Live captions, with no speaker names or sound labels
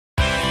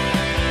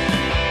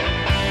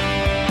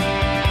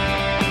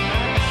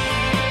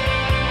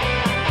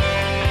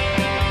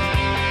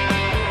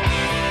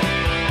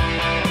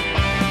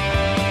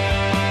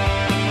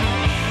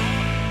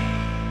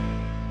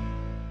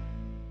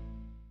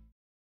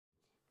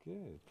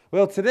Good.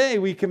 Well, today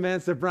we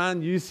commence a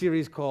brand new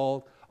series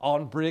called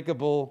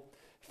Unbreakable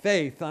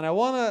Faith. And I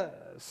want to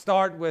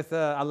start with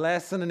a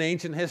lesson in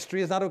ancient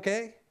history. Is that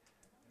okay?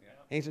 Yeah.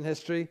 Ancient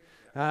history.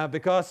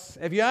 Because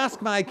if you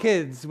ask my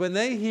kids, when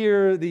they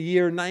hear the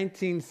year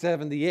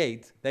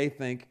 1978, they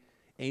think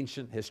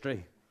ancient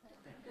history.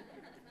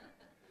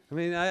 I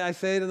mean, I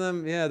say to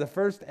them, yeah, the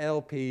first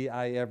LP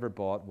I ever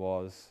bought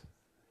was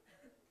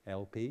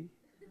LP.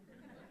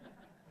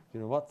 You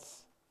know,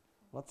 what's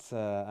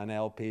an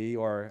LP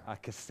or a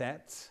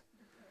cassette?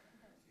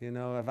 You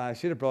know, if I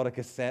should have brought a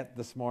cassette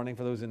this morning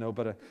for those who know,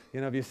 but you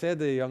know, if you said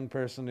to a young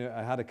person who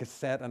I had a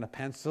cassette and a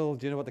pencil,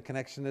 do you know what the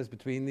connection is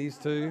between these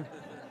two?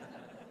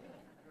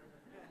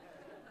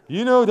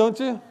 You know, don't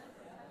you?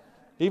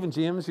 Even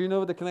James, you know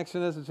what the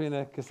connection is between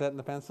a cassette and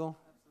a pencil?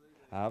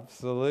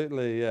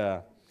 Absolutely,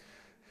 yeah.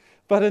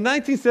 But in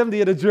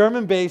 1978, a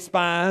German-based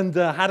band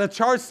had a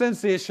chart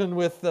sensation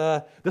with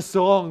the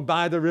song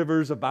 "By the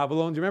Rivers of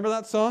Babylon." Do you remember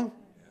that song?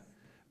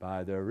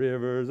 By the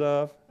rivers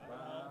of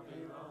Babylon.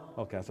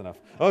 Okay, that's enough.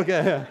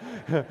 Okay.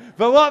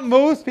 But what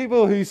most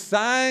people who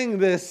sang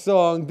this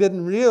song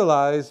didn't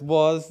realize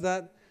was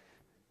that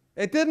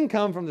it didn't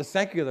come from the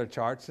secular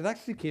charts. It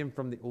actually came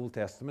from the Old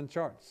Testament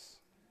charts.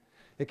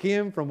 It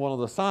came from one of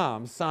the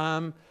Psalms,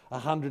 Psalm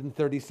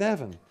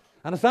 137.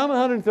 And in Psalm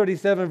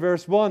 137,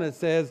 verse 1, it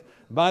says,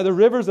 "By the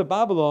rivers of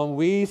Babylon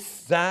we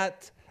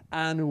sat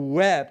and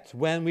wept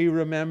when we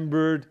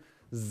remembered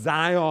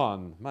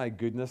Zion." My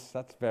goodness,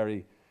 that's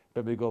very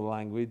biblical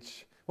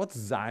language. What's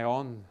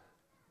Zion?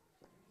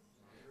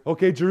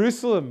 Okay,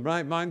 Jerusalem,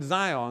 right? Mount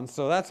Zion.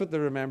 So that's what they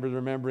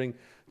remembering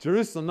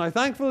Jerusalem. Now,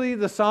 thankfully,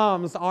 the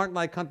Psalms aren't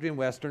like country and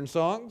western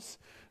songs,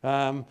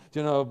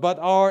 but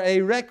are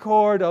a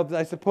record of,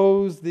 I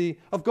suppose,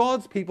 of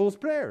God's people's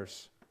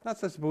prayers.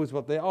 That's, I suppose,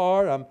 what they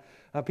are.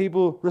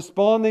 People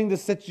responding to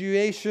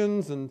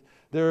situations and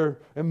their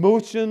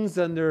emotions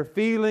and their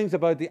feelings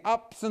about the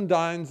ups and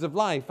downs of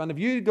life. And if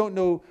you don't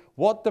know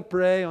what to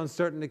pray on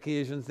certain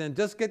occasions, then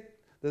just get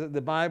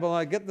the Bible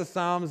out, get the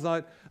Psalms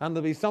out, and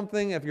there'll be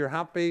something if you're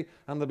happy,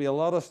 and there'll be a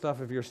lot of stuff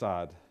if you're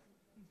sad.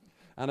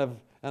 And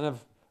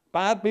if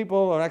bad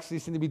people are actually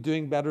seem to be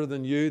doing better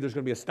than you, there's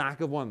going to be a stack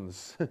of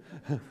ones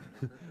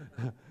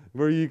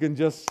where you can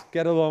just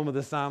get along with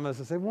the psalmist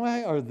and say,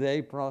 why are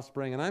they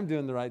prospering? And I'm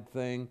doing the right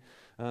thing,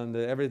 and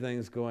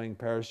everything's going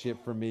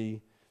pear-shaped for me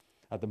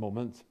at the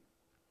moment.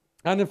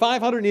 And in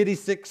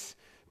 586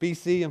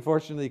 BC,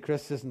 unfortunately,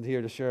 Chris isn't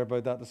here to share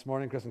about that this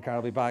morning. Chris and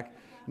Carol will be back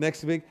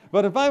next week.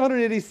 But in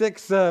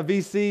 586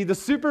 BC, the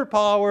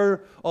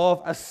superpower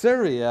of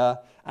Assyria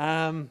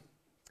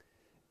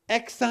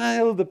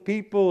exiled the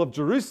people of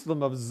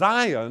Jerusalem, of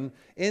Zion,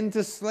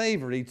 into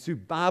slavery to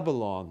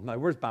Babylon. Now,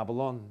 where's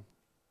Babylon?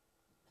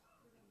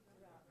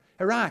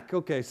 Iraq.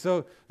 Okay,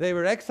 so they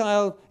were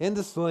exiled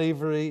into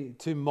slavery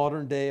to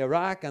modern-day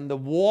Iraq, and the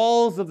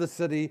walls of the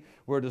city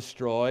were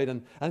destroyed.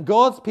 And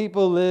God's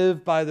people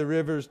lived by the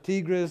rivers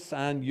Tigris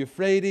and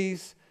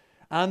Euphrates,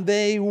 and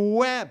they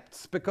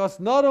wept because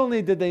not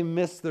only did they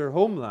miss their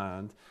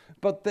homeland,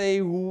 but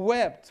they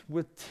wept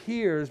with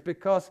tears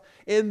because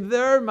in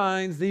their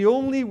minds, the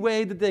only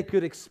way that they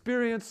could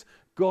experience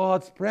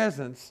God's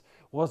presence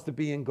was to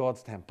be in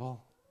God's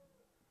temple.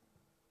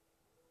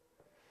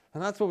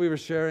 And that's what we were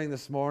sharing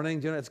this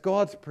morning. You know, it's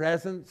God's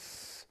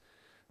presence,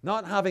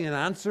 not having an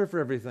answer for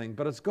everything,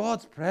 but it's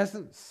God's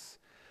presence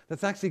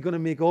that's actually going to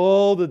make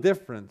all the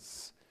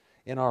difference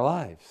in our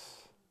lives.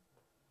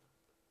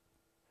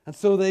 And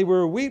so they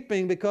were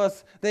weeping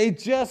because they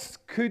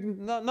just couldn't,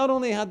 not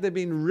only had they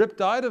been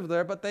ripped out of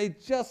there, but they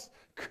just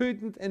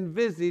couldn't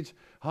envisage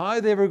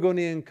how they were going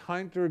to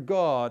encounter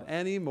God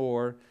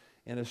anymore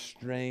in a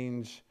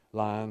strange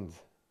land.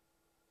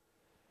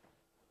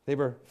 They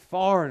were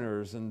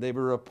foreigners and they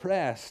were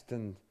oppressed,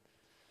 and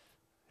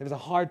it was a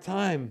hard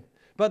time.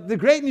 But the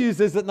great news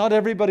is that not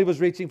everybody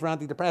was reaching for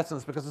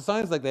antidepressants, because it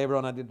sounds like they were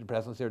on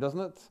antidepressants here, doesn't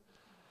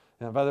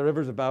it? By the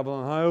rivers of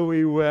Babylon, how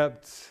we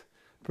wept.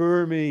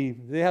 Poor me.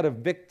 They had a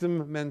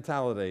victim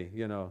mentality,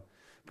 you know.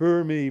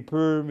 Poor me,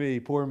 pour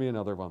me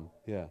another one.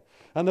 Yeah.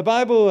 And the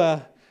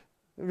Bible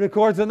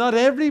records that not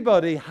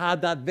everybody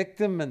had that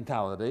victim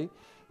mentality,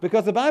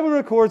 because the Bible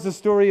records the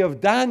story of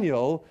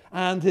Daniel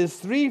and his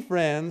three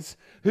friends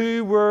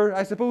who were,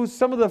 I suppose,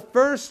 some of the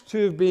first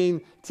to have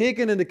been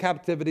taken into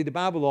captivity to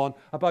Babylon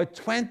about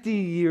 20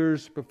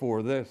 years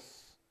before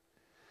this.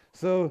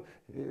 So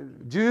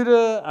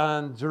Judah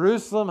and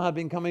Jerusalem had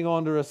been coming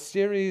under a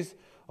series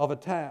of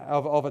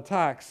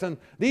attacks. And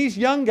these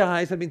young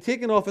guys had been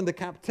taken off into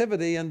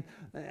captivity, and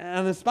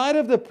in spite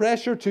of the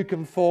pressure to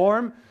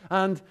conform,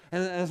 and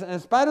in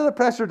spite of the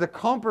pressure to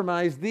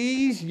compromise,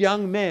 these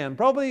young men,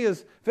 probably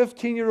as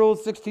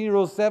 15-year-olds,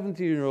 16-year-olds,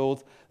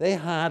 17-year-olds, they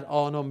had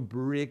an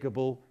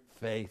unbreakable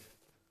faith.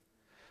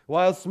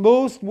 Whilst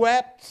most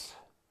wept,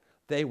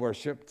 they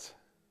worshipped.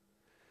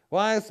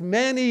 Whilst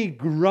many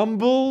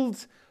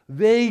grumbled,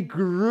 they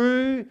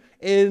grew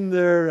in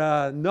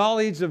their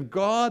knowledge of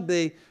God.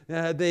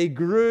 They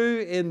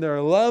grew in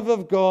their love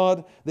of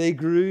God. They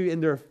grew in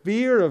their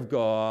fear of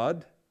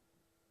God,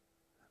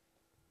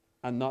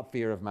 and not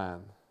fear of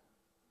man.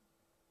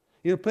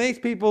 You place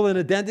people in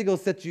identical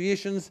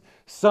situations.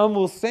 Some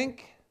will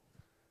sink,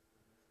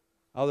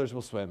 others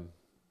will swim.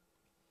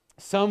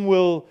 Some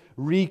will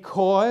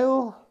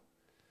recoil,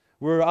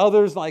 where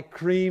others, like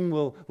cream,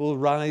 will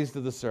rise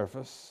to the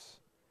surface.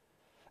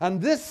 And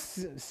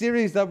this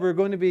series that we're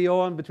going to be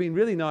on between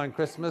really now and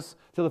Christmas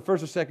till the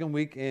first or second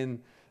week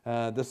in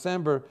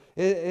December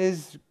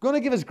is going to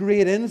give us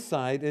great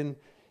insight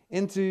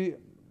into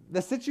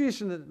the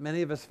situation that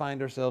many of us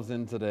find ourselves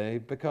in today.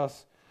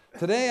 Because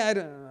today, I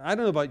don't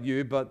know about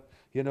you, but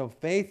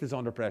faith is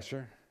under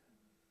pressure.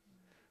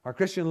 Our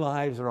Christian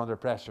lives are under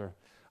pressure.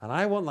 And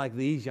I want, like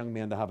these young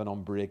men, to have an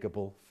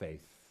unbreakable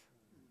faith.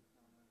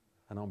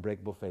 An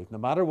unbreakable faith. No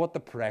matter what the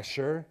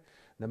pressure,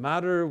 no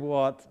matter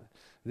what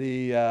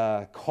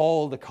the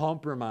call to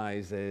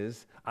compromise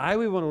is, I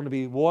would want to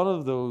be one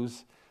of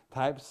those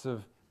types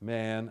of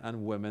men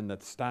and women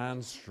that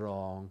stands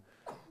strong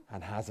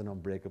and has an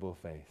unbreakable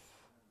faith.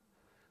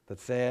 That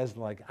says,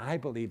 I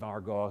believe our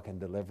God can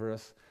deliver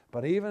us,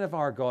 but even if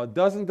our God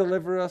doesn't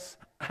deliver us,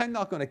 I'm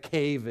not going to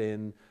cave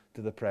in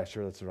to the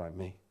pressure that's around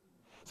me.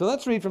 So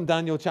let's read from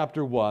Daniel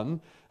chapter 1,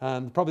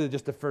 and probably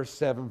just the first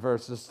 7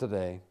 verses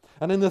today.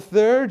 And in the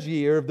 3rd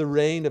year of the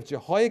reign of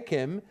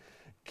Jehoiakim,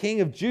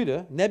 king of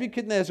Judah,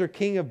 Nebuchadnezzar,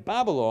 king of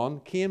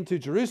Babylon, came to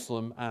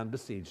Jerusalem and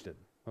besieged it.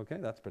 Okay,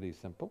 that's pretty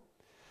simple.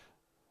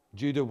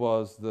 Judah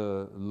was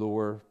the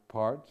lower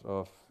part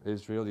of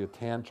Israel. You had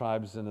 10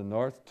 tribes in the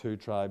north, 2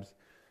 tribes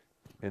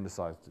in the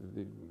south.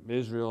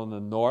 Israel in the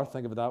north,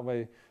 think of it that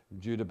way.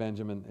 Judah,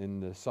 Benjamin in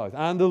the south.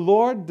 And the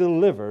Lord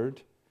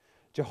delivered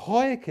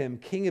Jehoiakim,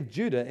 king of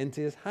Judah,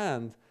 into his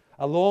hand,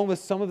 along with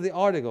some of the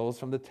articles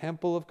from the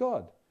temple of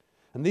God.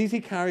 And these he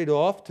carried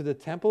off to the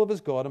temple of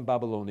his God in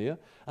Babylonia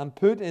and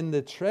put in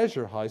the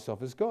treasure house of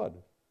his God.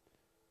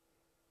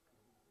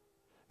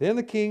 Then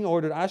the king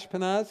ordered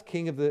Ashpenaz,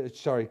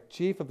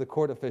 chief of the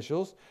court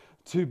officials,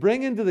 to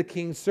bring into the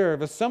king's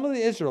service some of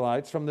the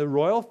Israelites from the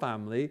royal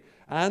family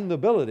and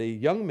nobility,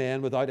 young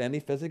men without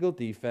any physical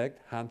defect,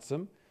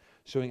 handsome,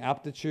 showing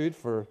aptitude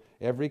for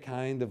every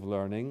kind of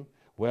learning,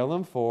 well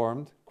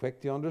informed,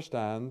 quick to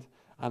understand,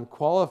 and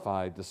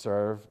qualified to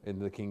serve in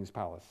the king's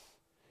palace.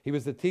 He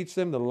was to teach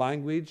them the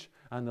language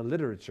and the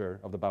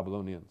literature of the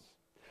Babylonians.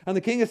 And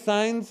the king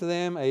assigned to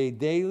them a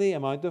daily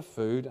amount of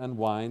food and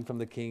wine from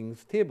the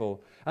king's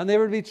table. And they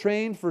were to be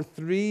trained for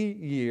 3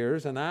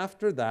 years, and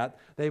after that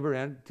they were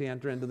to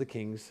enter into the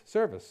king's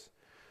service.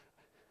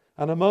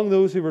 And among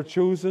those who were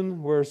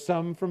chosen were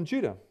some from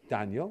Judah: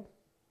 Daniel,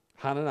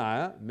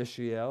 Hananiah,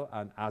 Mishael,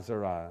 and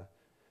Azariah.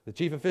 The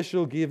chief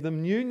official gave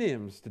them new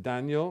names: to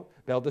Daniel,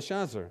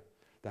 Belteshazzar;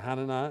 to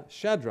Hananiah,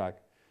 Shadrach;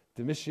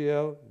 to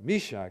Mishael,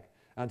 Meshach;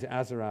 and to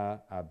Azariah,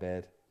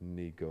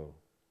 Abednego.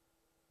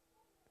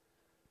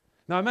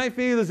 Now, it might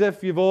feel as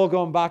if you've all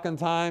gone back in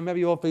time. Maybe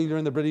you all feel you're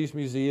in the British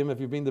Museum.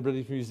 If you've been to the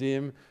British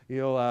Museum,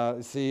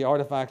 you'll see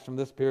artifacts from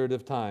this period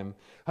of time.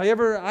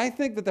 However, I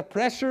think that the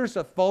pressures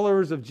that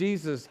followers of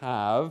Jesus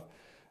have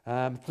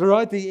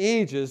throughout the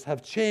ages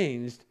have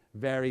changed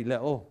very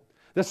little.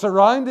 The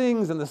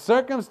surroundings and the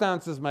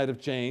circumstances might have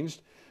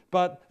changed,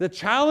 but the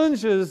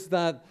challenges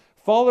that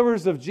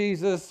followers of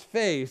Jesus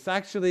face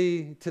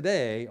actually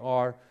today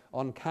are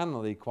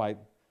uncannily quite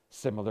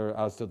similar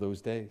as to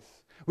those days.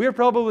 We are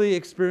probably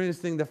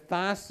experiencing the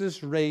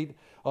fastest rate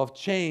of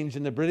change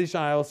in the British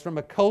Isles from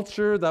a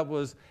culture that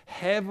was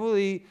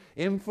heavily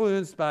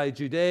influenced by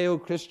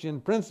Judeo-Christian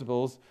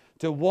principles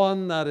to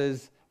one that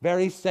is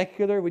very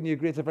secular. Wouldn't you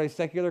agree it's a very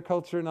secular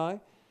culture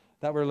now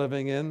that we're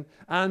living in?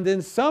 And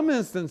in some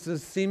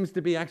instances seems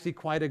to be actually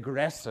quite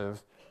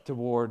aggressive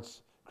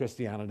towards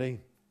Christianity.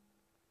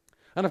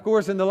 And of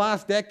course, in the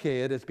last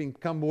decade, it's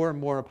become more and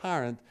more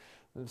apparent.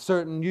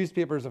 Certain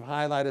newspapers have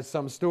highlighted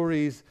some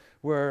stories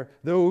where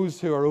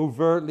those who are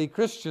overtly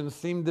Christians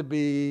seem to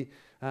be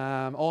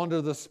under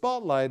the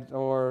spotlight,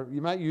 or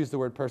you might use the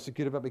word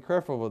persecuted, but be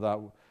careful with that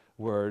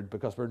word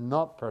because we're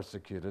not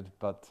persecuted,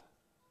 but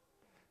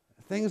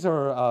things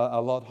are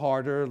a lot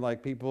harder.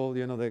 Like people,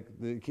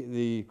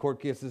 the court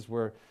cases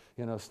where,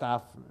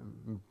 staff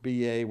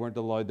BA weren't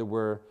allowed to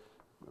wear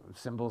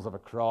symbols of a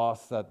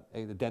cross that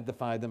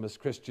identified them as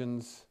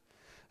Christians.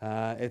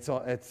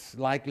 It's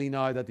likely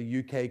now that the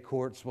UK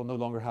courts will no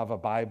longer have a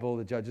Bible.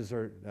 The judges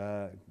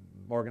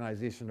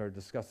organization are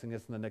discussing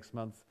this in the next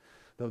month.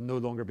 There'll no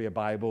longer be a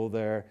Bible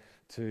there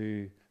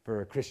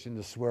for a Christian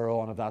to swear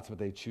on if that's what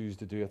they choose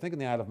to do. I think in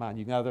the Isle of Man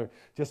you can either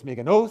just make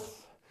an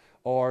oath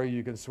or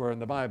you can swear in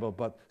the Bible,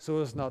 but so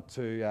as not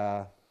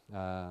to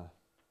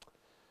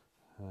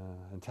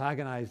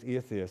antagonize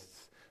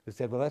atheists. They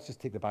said, well, let's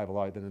just take the Bible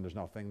out and then there's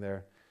nothing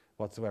there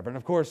whatsoever. And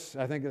of course,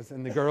 I think it's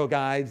in the Girl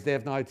Guides, they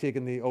have now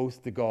taken the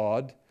oath to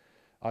God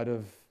out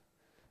of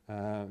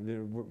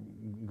the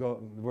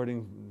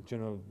wording,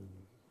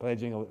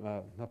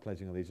 not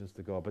pledging allegiance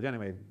to God, but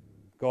anyway,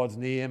 God's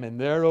name in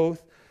their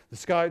oath. The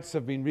Scouts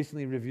have been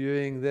recently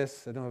reviewing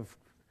this. I don't know if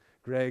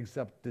Greg's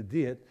up to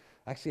date.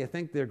 Actually, I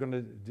think they're going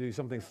to do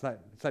something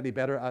slightly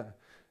better.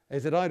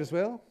 Is it out as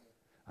well?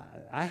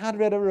 I had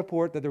read a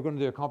report that they're going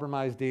to do a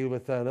compromise deal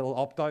with a little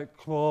opt-out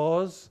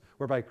clause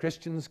whereby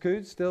Christians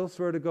could still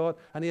swear to God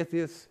and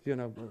atheists,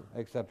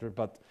 etc.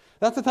 But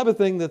that's the type of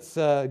thing that's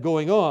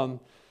going on.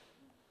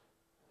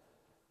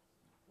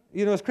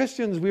 As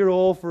Christians, we're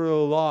all for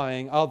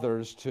allowing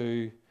others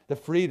to the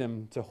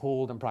freedom to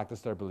hold and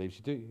practice their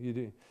beliefs.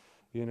 You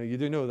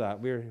do know that.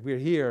 We're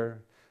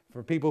here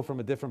for people from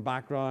a different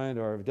background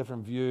or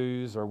different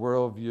views or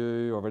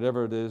worldview or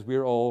whatever it is.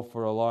 We're all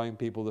for allowing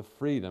people the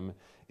freedom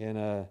in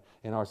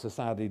our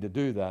society to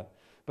do that.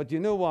 But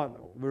you know what?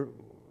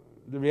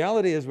 The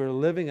reality is we're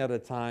living at a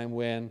time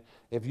when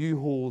if you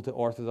hold to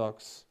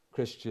Orthodox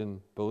Christian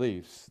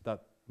beliefs,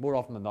 that more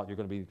often than not you're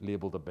going to be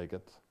labeled a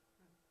bigot.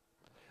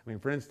 I mean,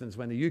 for instance,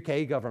 when the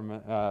UK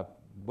government,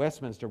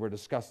 Westminster, were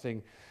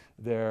discussing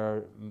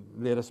their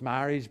latest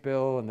marriage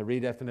bill and the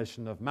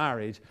redefinition of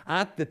marriage,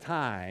 at the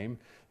time,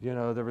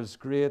 there was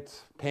great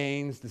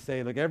pains to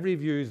say, look, every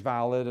view is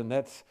valid,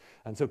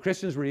 and so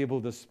Christians were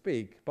able to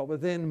speak. But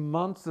within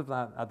months of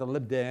that, at the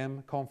Lib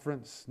Dem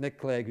conference, Nick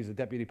Clegg, who's the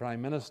Deputy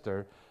Prime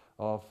Minister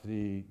of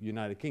the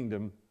United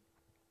Kingdom,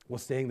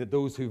 was saying that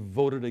those who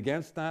voted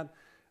against that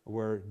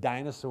were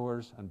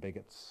dinosaurs and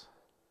bigots.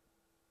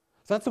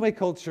 So that's the way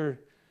culture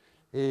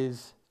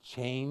is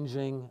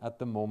changing at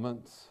the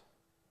moment.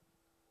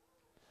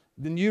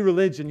 The new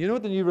religion, you know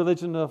what the new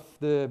religion of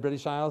the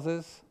British Isles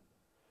is?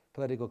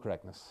 Political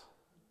correctness.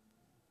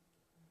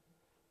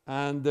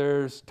 And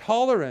there's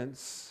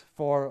tolerance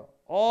for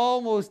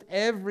almost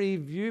every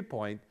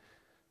viewpoint,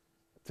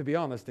 to be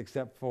honest,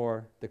 except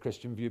for the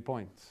Christian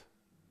viewpoint.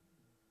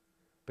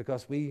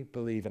 Because we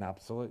believe in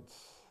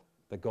absolutes,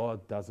 that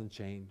God doesn't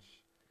change,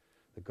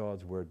 that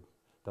God's word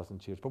doesn't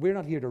change. But we're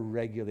not here to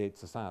regulate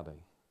society.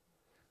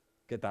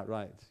 Get that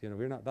right.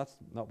 That's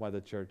not why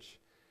the church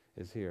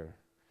is here.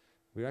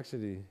 We're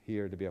actually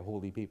here to be a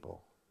holy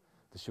people,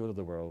 to show to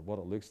the world what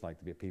it looks like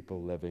to be a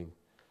people living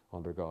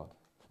under God.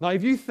 Now,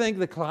 if you think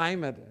the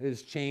climate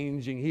is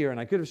changing here, and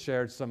I could have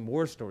shared some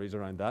more stories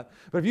around that,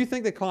 but if you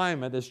think the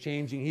climate is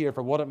changing here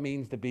for what it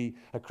means to be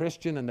a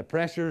Christian and the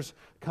pressures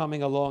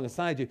coming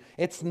alongside you,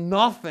 it's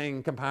nothing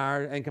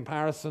in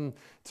comparison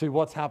to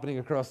what's happening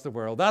across the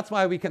world. That's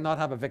why we cannot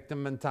have a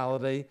victim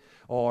mentality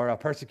or a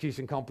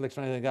persecution complex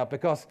or anything like that,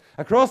 because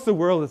across the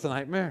world it's a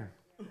nightmare.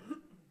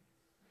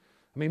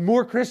 I mean,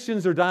 more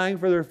Christians are dying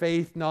for their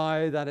faith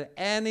now than at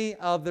any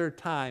other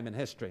time in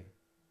history.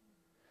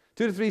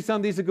 2 to 3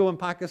 Sundays ago in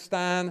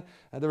Pakistan,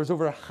 there was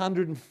over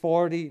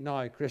 140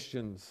 now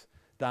Christians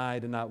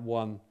died in that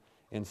one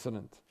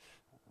incident.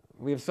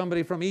 We have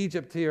somebody from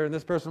Egypt here, and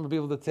this person will be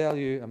able to tell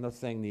you, I'm not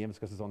saying names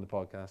because it's on the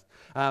podcast,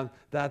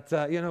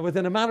 that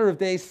within a matter of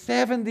days,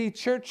 70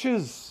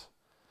 churches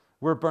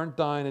were burnt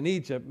down in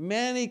Egypt.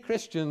 Many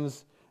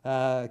Christians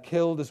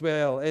killed as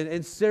well.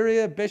 In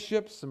Syria,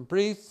 bishops and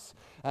priests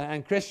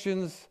and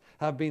Christians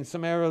have been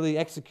summarily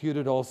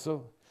executed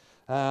also.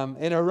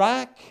 In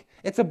Iraq,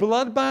 it's a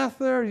bloodbath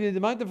there. The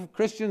amount of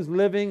Christians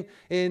living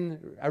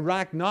in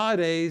Iraq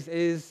nowadays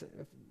is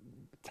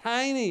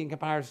tiny in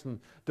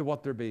comparison to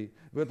what there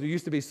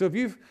used to be. So if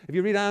you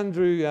read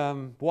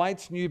Andrew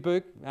White's new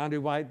book, Andrew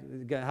White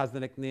has the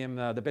nickname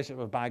the Bishop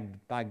of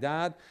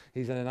Baghdad.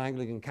 He's in an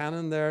Anglican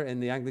canon there in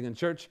the Anglican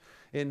Church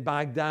in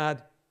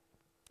Baghdad.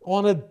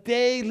 On a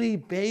daily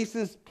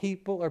basis,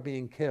 people are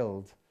being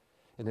killed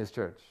in his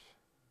church.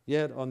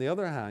 Yet, on the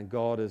other hand,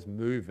 God is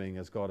moving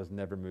as God has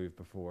never moved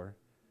before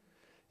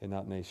in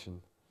that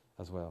nation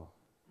as well.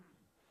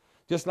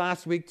 Just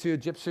last week, 2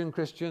 Egyptian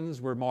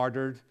Christians were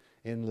martyred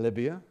in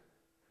Libya.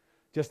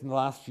 Just in the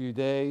last few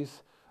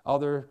days,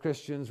 other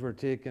Christians were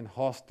taken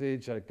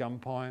hostage at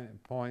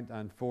gunpoint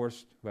and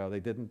forced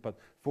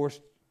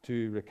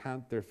to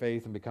recant their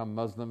faith and become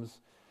Muslims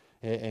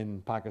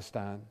in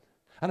Pakistan.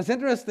 And it's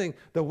interesting,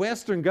 the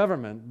Western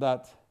government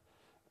that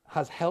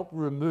has helped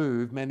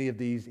remove many of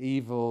these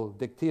evil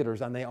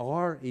dictators, and they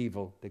are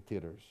evil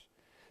dictators,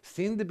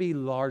 seem to be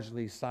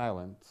largely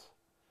silent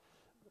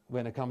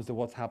when it comes to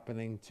what's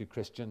happening to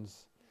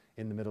Christians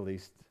in the Middle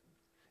East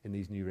in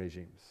these new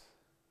regimes.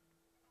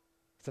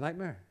 It's a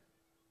nightmare.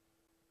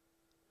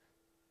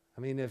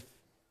 I mean, there's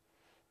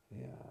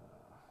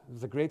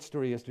a great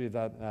story yesterday of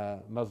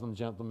that Muslim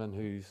gentleman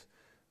whose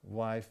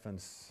wife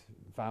and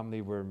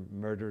family were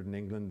murdered in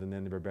England and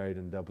then they were buried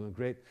in Dublin. A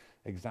great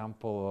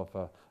example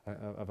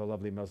of a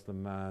lovely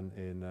Muslim man.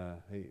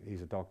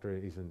 He's a doctor.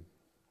 He's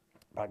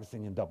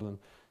practicing in Dublin.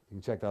 You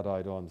can check that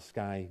out on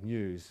Sky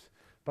News.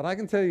 But I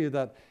can tell you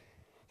that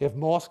if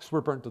mosques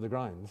were burnt to the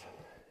ground,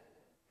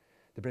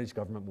 the British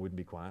government wouldn't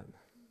be quiet.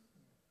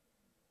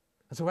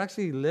 And so we're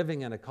actually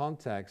living in a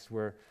context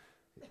where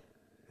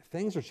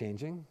things are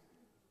changing.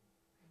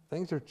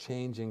 Things are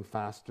changing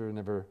faster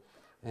than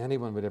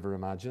anyone would ever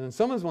imagine. And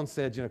someone once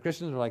said,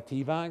 Christians are like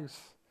tea bags.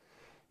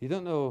 You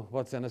don't know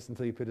what's in us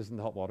until you put us in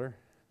the hot water.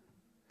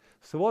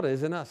 So what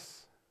is in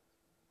us?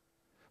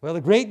 Well,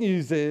 the great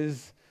news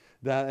is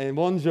that in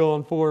 1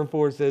 John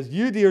 4:4 it says,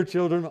 you, dear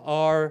children,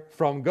 are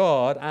from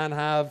God and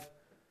have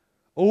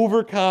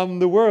overcome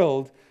the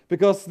world.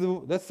 Because,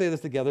 let's say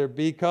this together,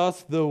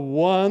 because the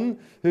one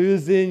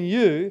who's in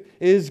you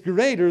is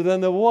greater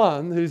than the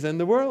one who's in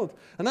the world.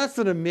 And that's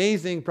an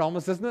amazing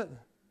promise, isn't it?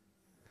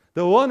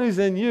 The one who's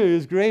in you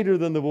is greater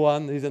than the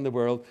one who's in the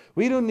world.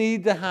 We don't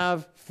need to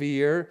have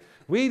fear.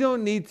 We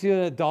don't need to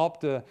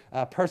adopt a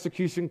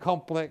persecution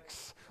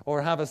complex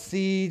or have a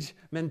siege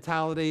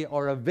mentality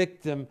or a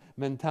victim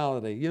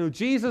mentality. You know,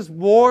 Jesus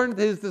warned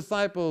his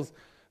disciples,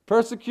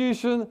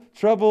 persecution,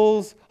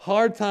 troubles,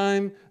 hard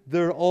time,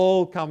 they're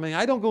all coming.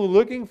 I don't go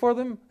looking for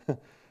them,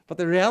 but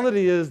the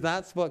reality is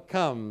that's what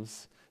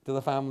comes to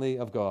the family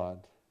of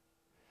God.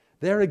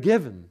 They're a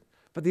given.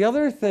 But the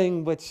other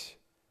thing which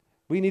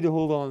we need to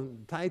hold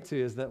on tight to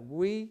is that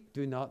we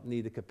do not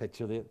need to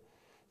capitulate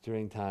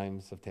during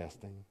times of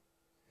testing.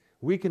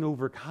 We can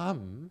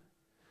overcome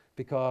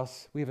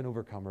because we have an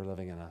overcomer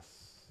living in us.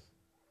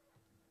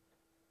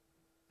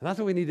 And that's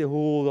what we need to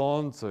hold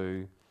on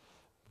to.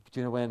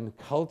 You know, when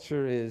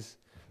culture is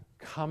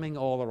coming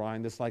all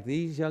around us, like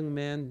these young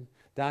men,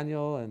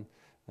 Daniel and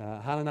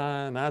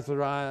Hananiah and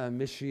Azariah and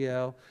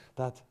Mishael,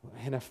 that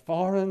in a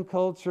foreign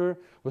culture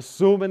with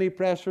so many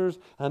pressures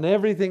and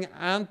everything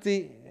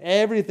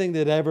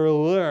they'd ever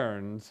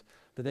learned,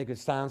 that they could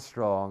stand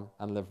strong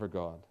and live for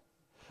God.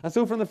 And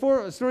so from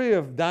the story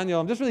of Daniel,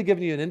 I'm just really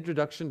giving you an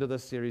introduction to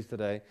this series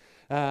today.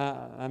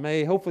 I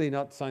may hopefully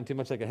not sound too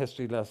much like a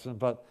history lesson,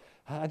 but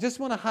I just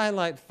want to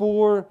highlight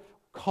 4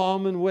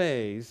 common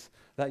ways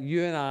that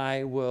you and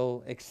I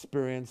will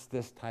experience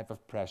this type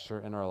of pressure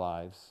in our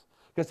lives.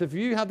 Because if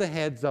you have the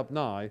heads up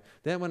now,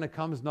 then when it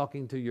comes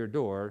knocking to your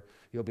door,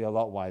 you'll be a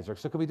lot wiser.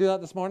 So can we do that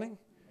this morning?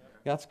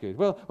 Yeah, that's good.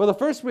 Well, the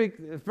first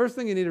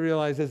thing you need to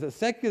realize is that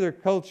secular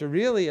culture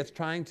really is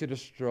trying to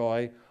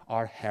destroy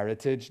our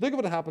heritage. Look at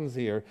what happens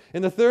here.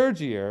 In the 3rd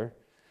year,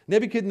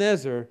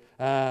 Nebuchadnezzar,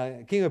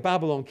 king of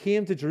Babylon,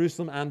 came to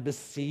Jerusalem and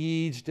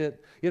besieged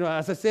it. You know,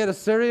 as I said,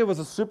 Assyria was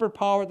a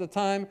superpower at the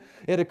time.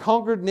 It had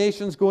conquered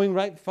nations going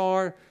right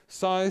far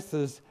south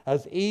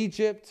as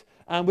Egypt.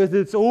 And with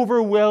its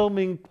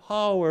overwhelming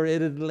power,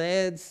 it had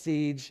laid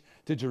siege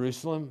to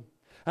Jerusalem.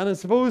 And I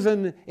suppose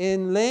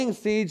in laying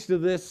siege to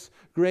this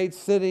great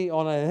city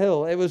on a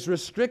hill, it was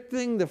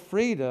restricting the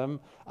freedom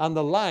and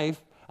the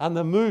life and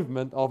the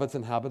movement of its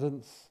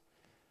inhabitants.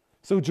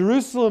 So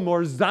Jerusalem,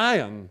 or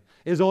Zion,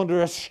 is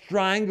under a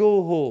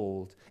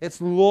stranglehold.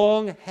 Its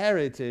long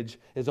heritage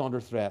is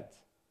under threat.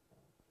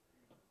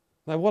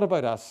 Now, what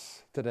about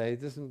us today?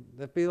 Doesn't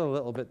it feel a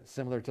little bit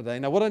similar today?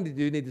 Now, what I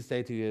do need to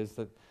say to you is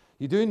that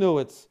you do know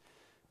it's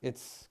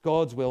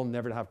God's will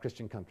never to have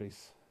Christian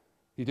countries.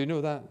 You do know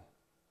that?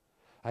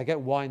 I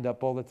get wound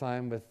up all the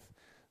time with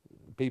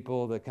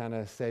people that kind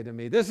of say to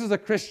me, this is a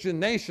Christian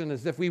nation,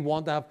 as if we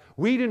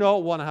do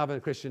not want to have a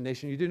Christian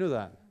nation. You do know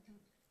that.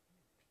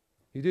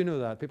 You do know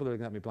that. People are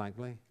looking at me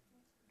blankly.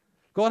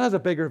 God has a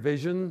bigger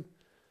vision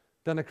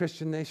than a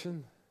Christian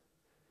nation.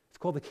 It's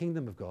called the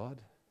kingdom of God.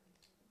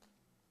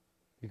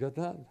 You got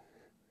that?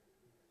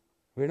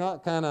 We're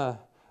not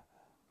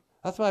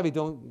that's why we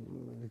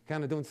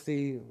don't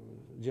see,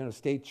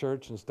 state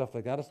church and stuff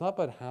like that. It's not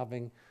about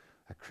having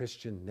a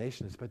Christian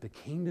nation. It's about the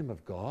kingdom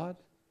of God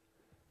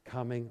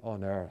coming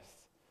on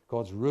earth.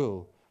 God's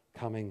rule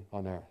coming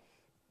on earth.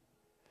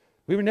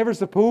 We were never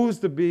supposed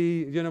to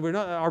be,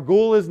 our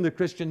goal isn't a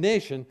Christian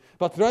nation,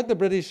 but throughout the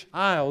British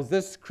Isles,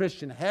 this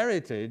Christian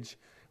heritage,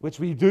 which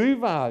we do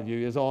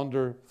value, is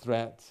under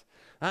threat.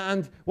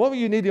 And what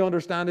you need to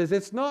understand is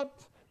it's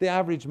not the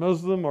average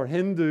Muslim or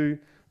Hindu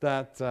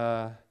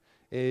that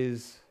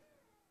is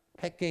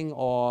picking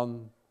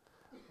on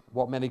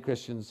what many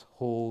Christians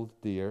hold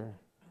dear,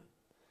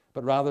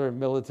 but rather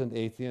militant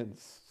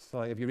atheists.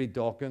 So if you read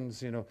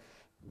Dawkins,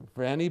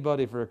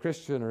 for a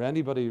Christian or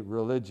anybody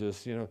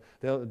religious,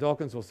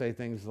 Dawkins will say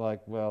things like,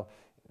 well,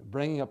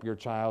 bringing up your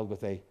child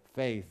with a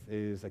faith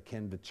is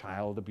akin to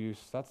child abuse.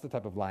 That's the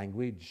type of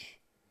language.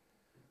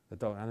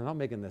 And I'm not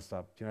making this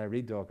up. I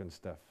read Dawkins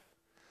stuff.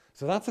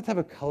 So that's the type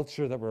of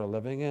culture that we're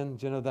living in.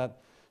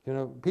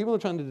 People are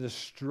trying to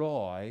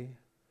destroy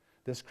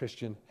this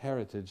Christian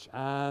heritage,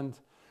 and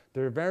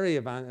they're very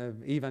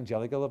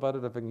evangelical about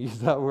it, if I can use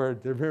that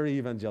word. They're very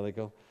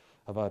evangelical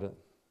about it.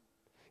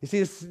 You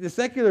see, the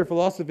secular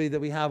philosophy that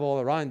we have all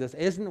around us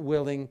isn't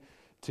willing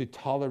to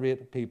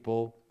tolerate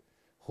people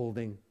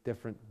holding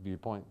different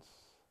viewpoints.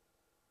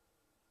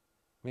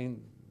 I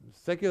mean,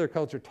 secular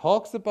culture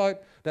talks about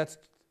let's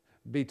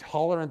be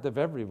tolerant of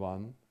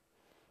everyone,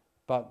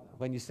 but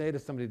when you say to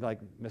somebody like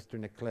Mr.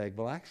 Nick Clegg,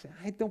 well, actually,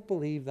 I don't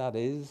believe that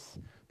is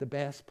the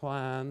best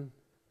plan.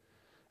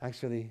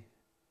 Actually,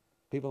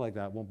 people like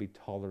that won't be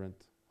tolerant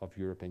of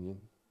your opinion.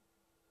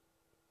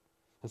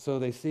 And so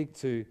they seek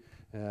to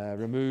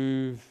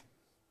remove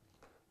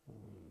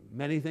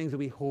many things that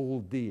we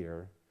hold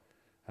dear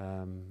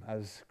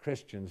as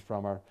Christians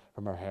from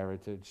our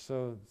heritage.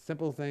 So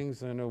simple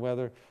things,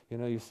 whether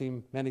you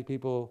see many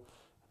people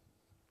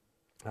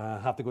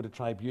have to go to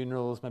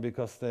tribunals, maybe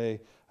because they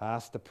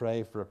asked to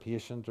pray for a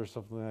patient or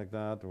something like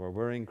that, or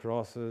wearing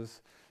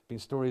crosses. Been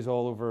stories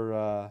all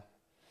over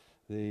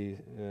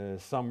the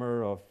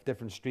summer of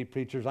different street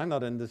preachers. I'm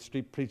not into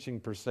street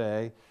preaching per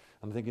se.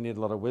 I think you need a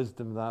lot of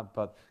wisdom in that,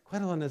 but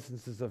quite a lot of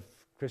instances of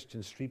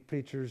Christian street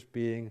preachers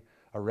being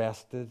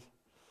arrested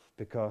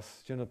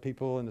because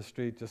people in the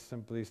street just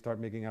simply start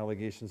making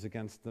allegations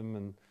against them,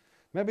 and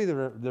Maybe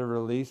they're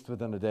released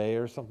within a day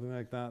or something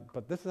like that.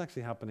 But this is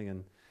actually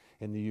happening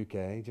in the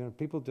UK. You know,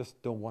 people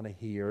just don't want to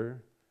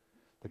hear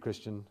the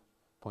Christian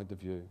point of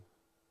view.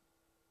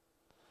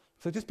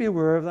 So just be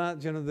aware of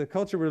that. You know, the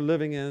culture we're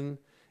living in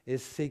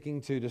is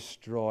seeking to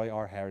destroy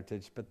our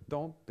heritage. But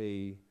don't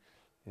be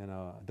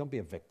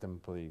a victim,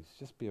 please.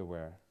 Just be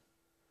aware.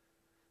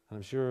 And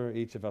I'm sure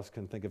each of us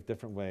can think of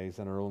different ways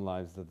in our own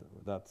lives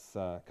that's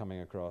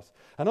coming across.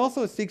 And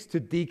also it seeks to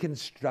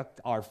deconstruct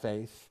our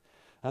faith.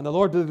 And the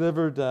Lord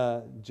delivered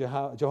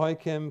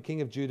Jehoiakim,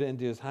 king of Judah,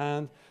 into his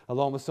hand,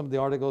 along with some of the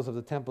articles of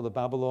the temple of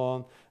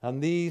Babylon.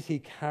 And these he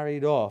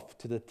carried off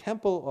to the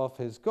temple of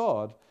his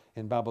God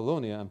in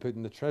Babylonia and put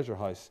in the treasure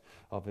house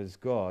of his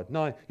God.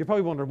 Now, you're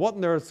probably wondering, what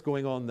on earth's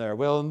going on there?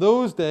 Well, in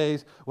those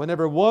days,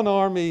 whenever one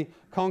army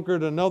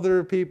conquered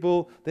another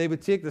people, they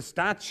would take the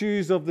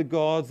statues of the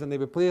gods and they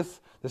would place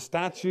the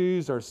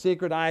statues or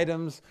sacred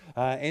items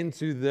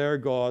into their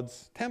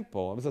God's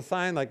temple. It was a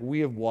sign like, we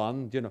have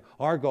won. You know,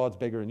 our God's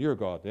bigger than your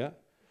God, yeah?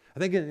 I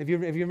think if you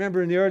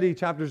remember in the early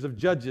chapters of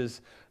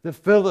Judges, the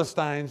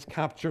Philistines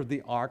captured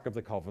the Ark of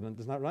the Covenant.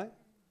 Isn't that right?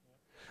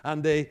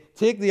 And they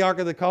take the Ark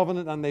of the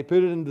Covenant and they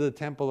put it into the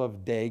temple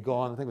of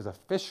Dagon. I think it was a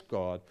fish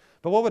god.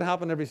 But what would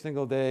happen every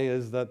single day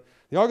is that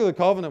the Ark of the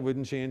Covenant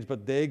wouldn't change,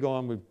 but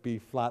Dagon would be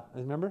flat.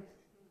 Remember?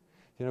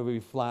 You know, would be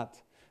flat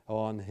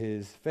on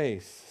his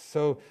face.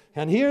 So,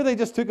 and here they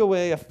just took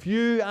away a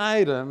few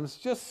items,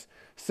 just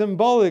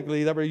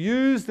symbolically, that were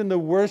used in the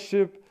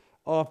worship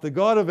of the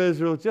God of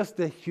Israel, just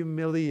to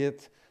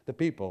humiliate the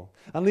people.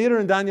 And later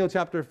in Daniel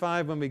chapter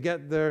 5, when we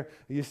get there,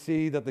 you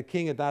see that the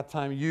king at that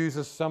time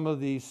uses some of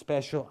these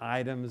special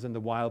items in the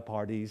wild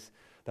parties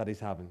that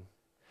he's having.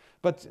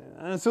 But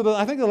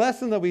I think the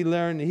lesson that we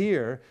learn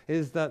here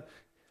is that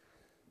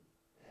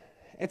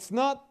it's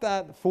not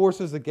that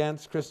forces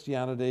against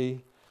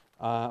Christianity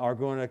are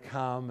going to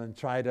come and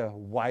try to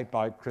wipe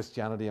out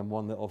Christianity in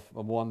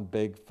one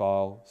big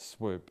foul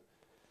swoop,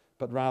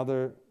 but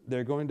rather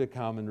they're going to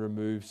come and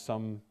remove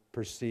some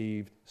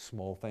perceived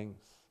small things,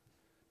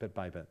 bit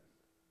by bit.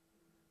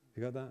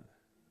 You got that?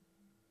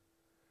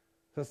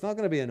 So it's not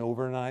going to be an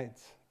overnight.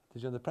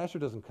 The pressure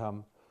doesn't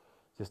come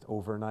just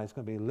overnight. It's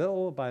going to be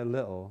little by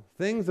little.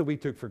 Things that we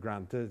took for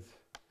granted,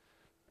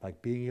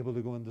 like being able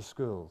to go into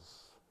schools,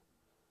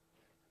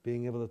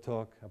 being able to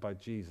talk about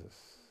Jesus.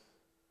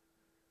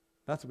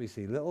 That's what we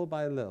see. Little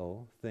by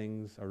little,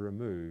 things are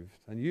removed.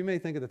 And you may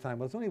think at the time,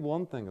 well, it's only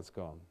one thing that's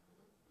gone.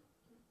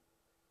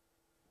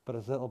 But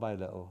it's little by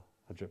little,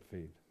 a drip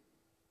feed.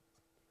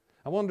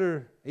 I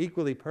wonder,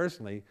 equally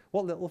personally,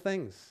 what little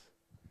things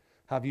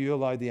have you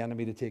allowed the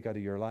enemy to take out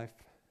of your life?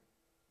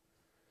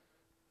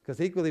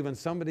 Because equally, when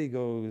somebody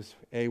goes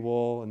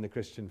AWOL in the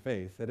Christian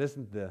faith, it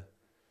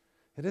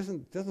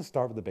doesn't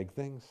start with the big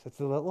things. It's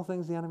the little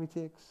things the enemy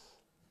takes.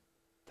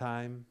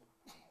 Time,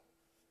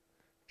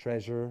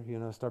 treasure,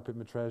 start putting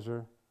my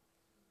treasure.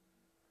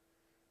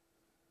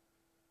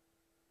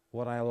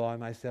 What I allow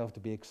myself to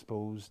be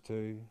exposed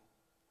to,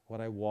 what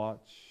I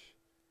watch,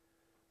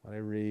 what I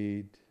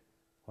read,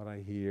 what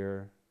I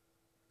hear.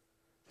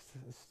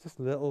 It's just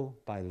little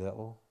by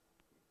little.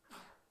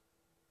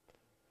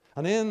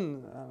 And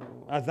then,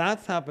 as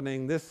that's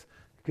happening, this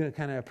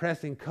kind of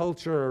oppressing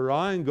culture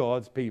around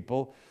God's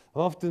people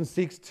often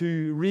seeks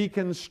to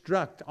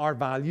reconstruct our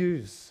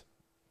values.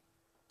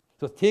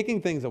 So it's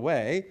taking things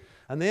away,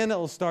 and then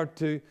it'll start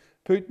to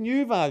put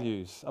new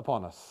values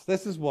upon us.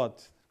 This is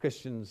what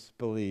Christians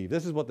believe.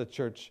 This is what the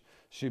church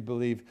should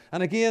believe.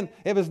 And again,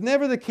 it was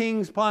never the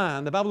king's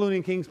plan, the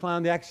Babylonian king's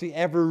plan, to actually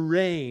ever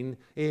reign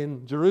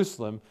in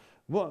Jerusalem.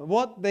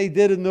 What they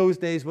did in those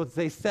days was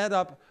they set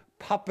up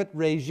puppet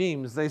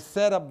regimes. They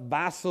set up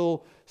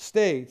vassal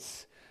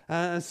states.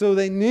 And so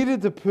they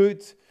needed to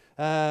put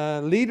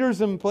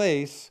leaders in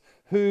place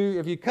who,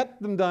 if you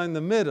cut them down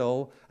the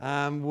middle,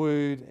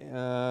 would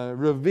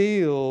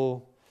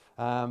reveal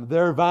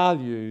their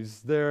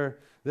values, their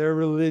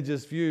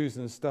religious views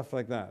and stuff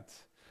like that.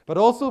 But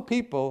also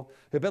people,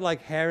 a bit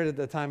like Herod at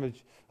the time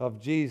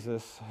of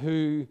Jesus,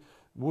 who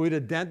would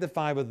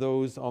identify with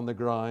those on the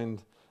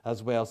ground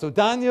as well. So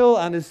Daniel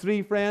and his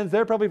three friends,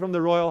 they're probably from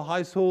the royal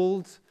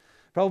households,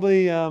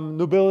 probably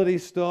nobility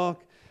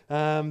stock.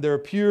 They're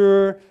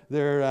pure,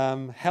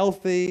 they're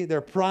healthy,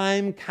 they're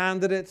prime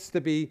candidates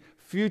to be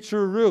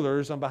future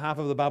rulers on behalf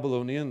of the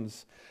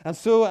Babylonians. And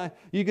so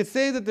you could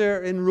say that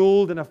they're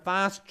enrolled in a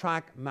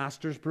fast-track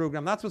master's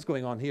program. That's what's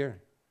going on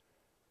here.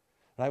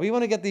 Right? We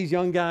want to get these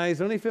young guys,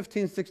 they're only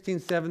 15, 16,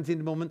 17 at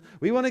the moment.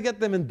 We want to get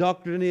them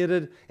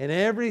indoctrinated in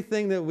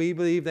everything that we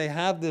believe. They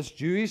have this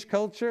Jewish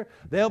culture.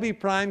 They'll be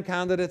prime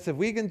candidates. If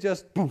we can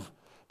just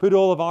put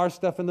all of our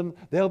stuff in them,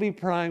 they'll be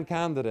prime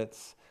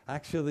candidates,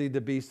 actually,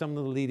 to be some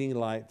of the leading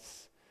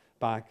lights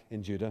back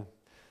in Judah.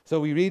 So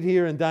we read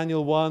here in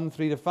Daniel 1,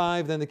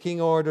 3-5, then the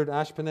king ordered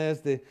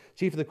Ashpenaz, the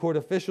chief of the court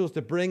officials,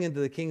 to bring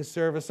into the king's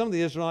service some of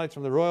the Israelites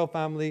from the royal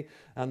family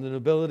and the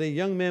nobility,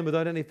 young men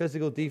without any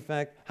physical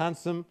defect,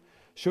 handsome,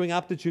 showing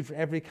aptitude for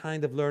every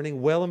kind of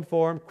learning,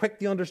 well-informed, quick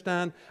to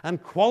understand,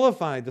 and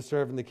qualified to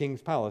serve in the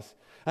king's palace.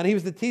 And he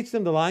was to teach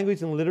them the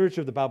language and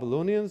literature of the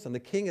Babylonians, and the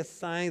king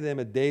assigned them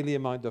a daily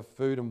amount of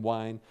food and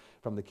wine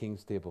from the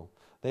king's table.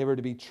 They were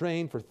to be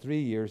trained for 3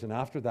 years, and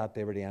after that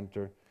they were to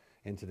enter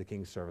into the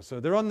king's service. So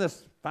they're on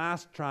this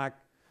fast-track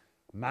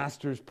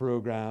master's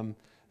program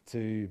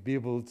to be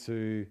able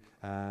to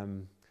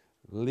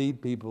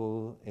lead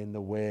people in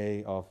the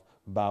way of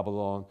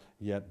Babylon,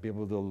 yet be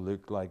able to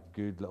look like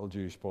good little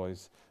Jewish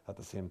boys at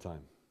the same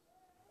time.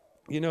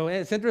 You know,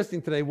 it's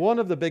interesting today, one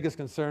of the biggest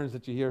concerns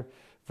that you hear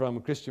from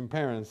Christian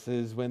parents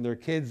is when their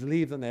kids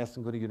leave the nest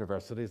and go to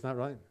university. Isn't that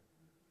right?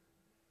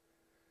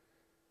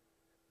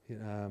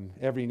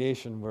 Every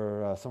nation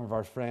where some of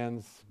our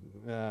friends,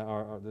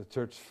 or the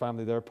church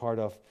family they're part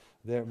of,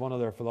 one of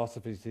their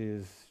philosophies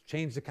is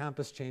change the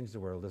campus, change the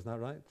world. Isn't that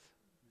right?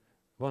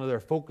 One of their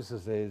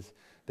focuses is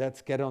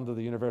let's get onto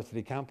the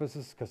university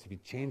campuses, because if you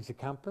change the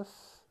campus,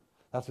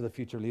 that's where the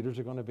future leaders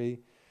are going to be.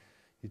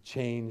 You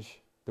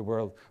change the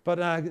world.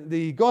 But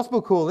the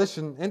Gospel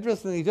Coalition,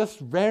 interestingly, just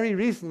very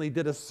recently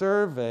did a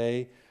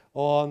survey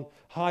on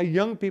how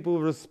young people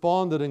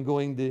responded in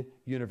going to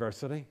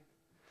university.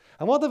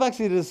 And what they've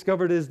actually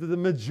discovered is that the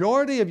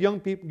majority of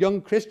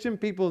young Christian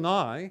people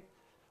now,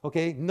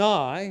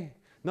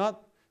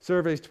 not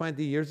surveys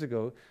 20 years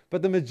ago,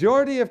 but the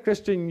majority of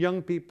Christian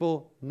young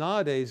people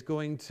nowadays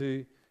going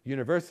to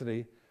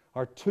university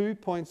are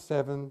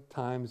 2.7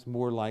 times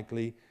more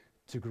likely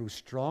to grow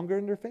stronger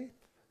in their faith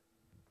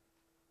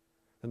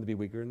than to be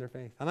weaker in their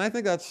faith. And I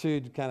think that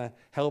should kind of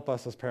help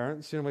us as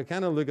parents. You know, we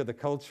kind of look at the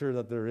culture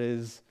that there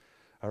is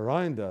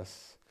around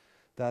us,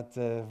 that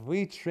if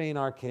we train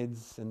our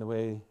kids in the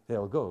way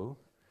they'll go,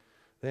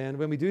 then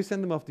when we do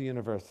send them off to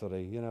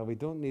university, you know, we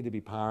don't need to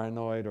be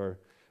paranoid or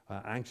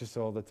anxious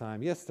all the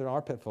time. Yes, there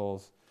are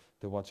pitfalls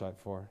to watch out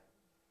for,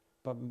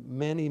 but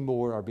many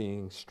more are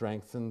being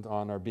strengthened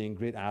on, are being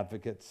great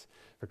advocates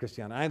for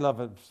Christianity. I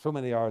love it. So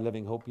many are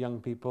Living Hope young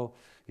people,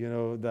 you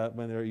know, that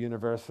when they're at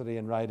university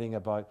and writing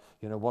about,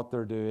 you know, what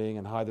they're doing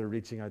and how they're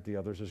reaching out to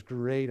others, there's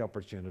great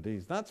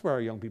opportunities. That's where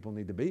our young people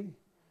need to be.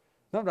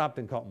 Not wrapped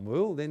in cotton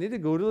wool. They need to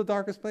go to the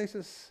darkest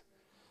places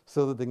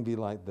so that they can be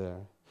light there.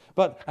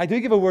 But I do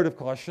give a word of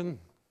caution.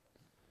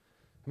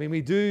 I mean,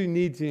 we do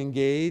need to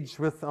engage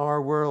with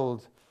our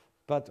world,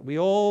 but we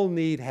all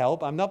need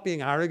help. I'm not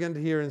being arrogant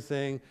here and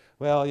saying,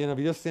 well, you know, if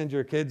you just send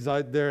your kids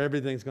out there,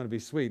 everything's going to be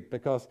sweet.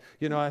 Because,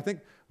 you know, I think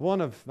one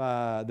of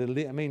I'm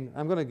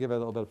going to give a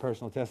little bit of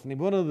personal testimony.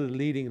 One of the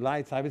leading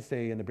lights, I would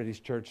say, in the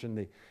British church in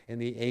the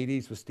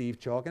 80s was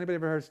Steve Chalk. Anybody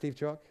ever heard of Steve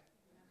Chalk?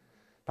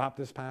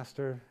 Baptist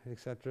pastor,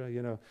 etc.,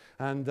 you know.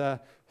 And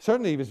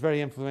certainly he was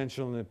very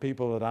influential in the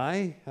people that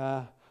I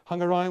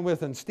hung around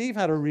with. And Steve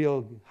had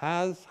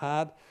has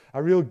had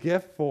a real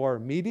gift for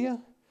media.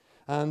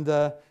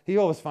 And he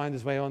always found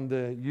his way on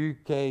the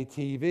UK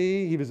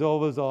TV. He was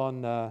always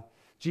on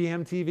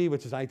GMTV,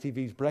 which is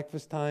ITV's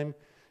breakfast time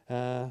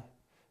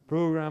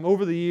program.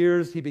 Over the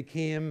years, he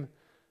became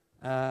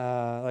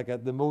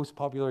the most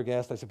popular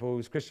guest, I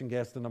suppose, Christian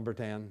guest, the number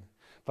 10.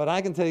 But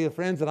I can tell you, the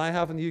friends that I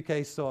have in the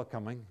UK saw it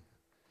coming.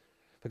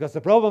 Because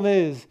the problem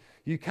is,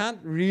 you can't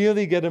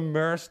really get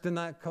immersed in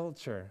that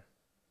culture.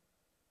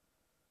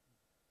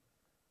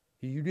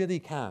 You really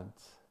can't.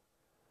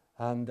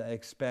 And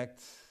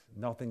expect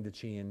nothing to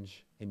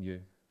change in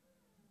you.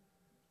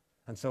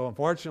 And so,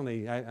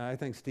 unfortunately, I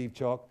think Steve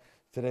Chalk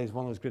today is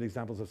one of those good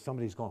examples of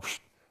somebody who's gone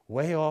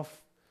way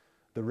off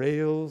the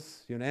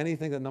rails. You know,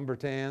 anything at number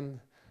 10,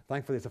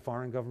 thankfully it's a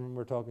foreign government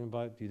we're talking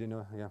about. You do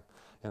know? Yeah.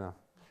 You know,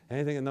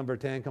 anything at number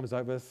 10 comes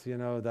out with, you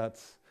know,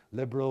 that's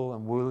liberal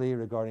and woolly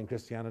regarding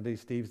Christianity.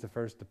 Steve's the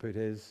first to put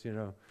his, you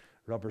know,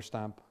 rubber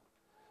stamp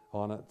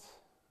on it.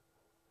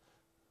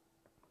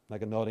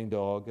 Like a nodding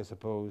dog, I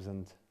suppose.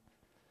 And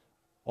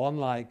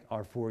unlike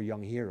our 4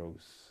 young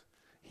heroes,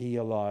 he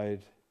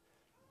allowed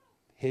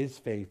his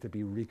faith to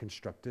be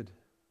reconstructed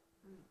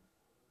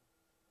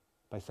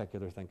by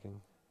secular thinking.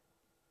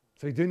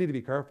 So we do need to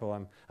be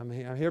careful. I'm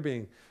here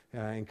being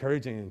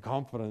encouraging and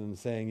confident and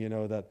saying, you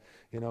know, that,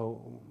 you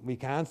know, we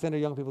can send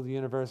our young people to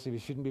university. We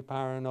shouldn't be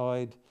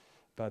paranoid.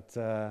 But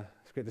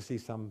it's great to see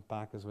some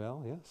back as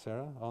well. Yeah,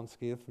 Sarah,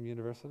 unscathed from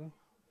university.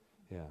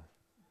 Yeah.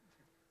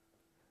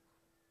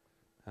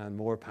 And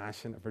more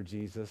passionate for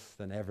Jesus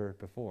than ever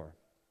before.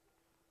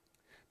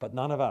 But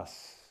none of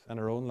us in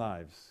our own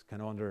lives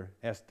can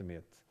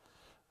underestimate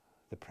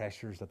the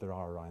pressures that there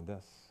are around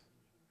us.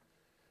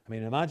 I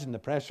mean, imagine the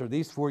pressure.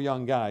 These 4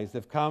 young guys,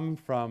 they've come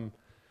from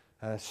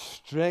a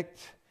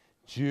strict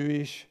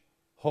Jewish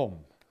home.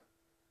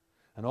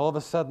 And all of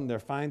a sudden, they're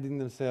finding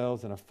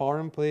themselves in a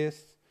foreign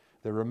place.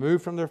 They're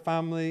removed from their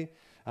family,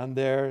 and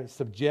they're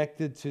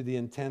subjected to the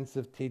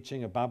intensive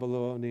teaching of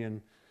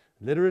Babylonian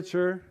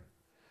literature.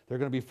 They're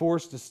going to be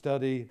forced to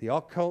study the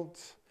occult.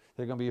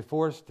 They're going to be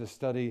forced to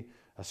study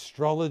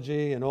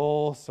astrology and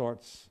all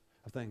sorts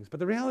of things. But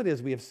the reality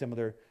is we have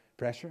similar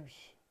pressures.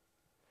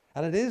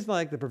 And it is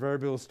like the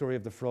proverbial story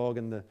of the frog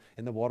in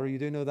the water. You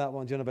do know that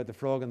one, do you know about the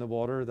frog in the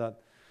water,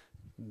 that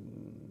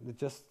it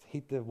just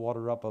heat the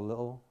water up a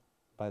little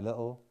by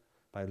little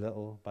by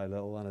little by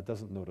little, and it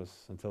doesn't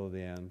notice until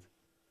the end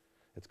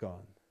it's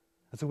gone.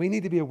 And so we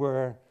need to be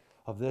aware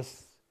of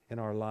this in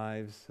our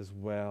lives as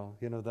well.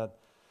 You know, that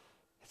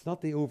it's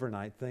not the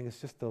overnight thing. It's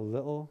just the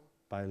little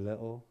by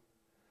little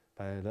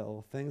by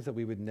little things that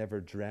we would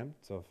never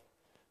dreamt of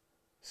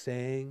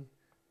saying,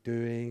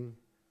 doing,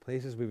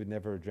 places we would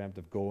never have dreamt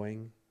of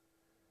going.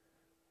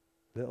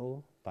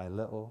 Little by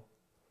little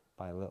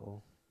by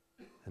little.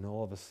 And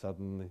all of a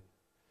sudden,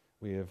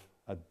 we have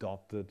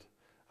adopted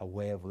a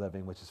way of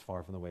living which is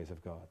far from the ways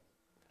of God.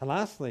 And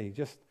lastly,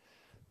 is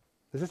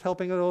this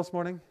helping at all this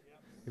morning? Yep.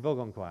 You've all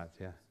gone quiet,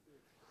 yeah.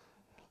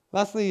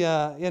 Lastly,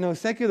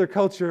 secular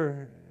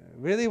culture,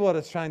 really what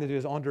it's trying to do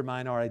is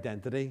undermine our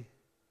identity.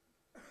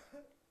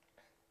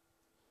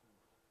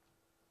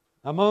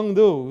 Among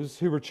those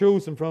who were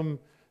chosen from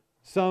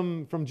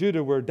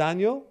Judah were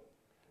Daniel,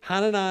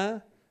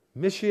 Hananiah,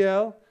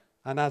 Mishael,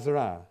 and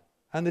Azariah.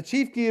 And the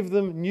chief gave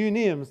them new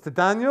names. To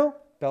Daniel,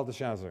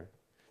 Belteshazzar.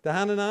 To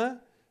Hananiah,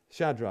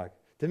 Shadrach.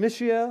 To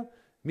Mishael,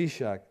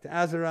 Meshach. To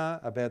Azariah,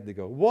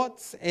 Abednego.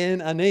 What's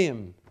in a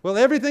name? Well,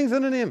 everything's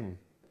in a name.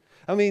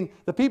 I mean,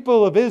 the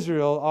people of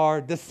Israel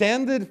are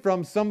descended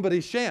from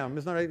somebody, Shem.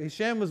 Isn't that right?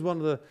 Shem was one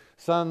of the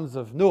sons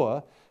of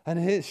Noah.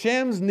 And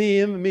Shem's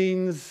name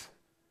means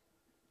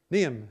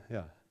name.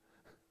 Yeah.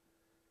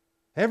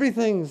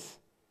 Everything's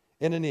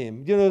in a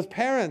name. You know, as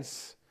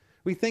parents,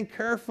 we think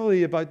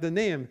carefully about the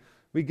name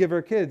we give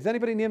our kids.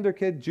 Anybody named their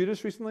kid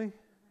Judas recently?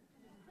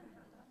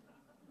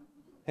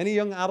 Any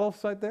young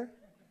adults out there?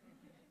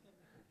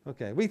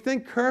 Okay. We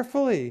think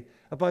carefully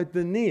about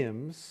the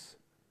names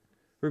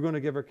we're going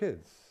to give our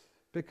kids.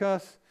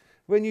 Because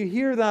when you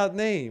hear that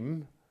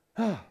name,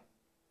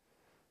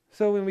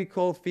 so when we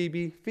called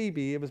Phoebe,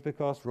 it was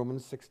because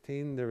Romans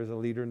 16, there was a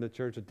leader in the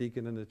church, a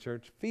deacon in the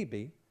church,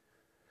 Phoebe.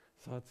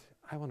 So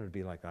I wanted to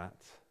be like that.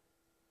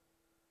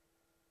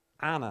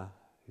 Anna,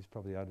 who's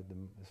probably out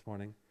this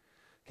morning.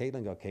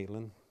 Caitlin got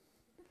Caitlin.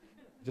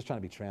 Just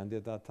trying to be trendy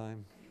at that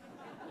time.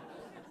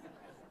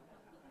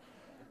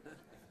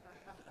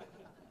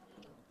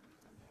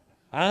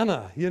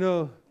 Anna,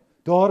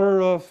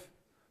 daughter of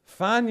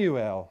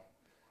Phanuel,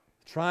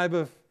 tribe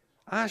of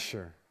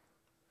Asher.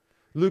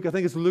 Luke, I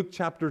think it's Luke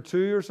chapter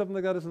 2 or something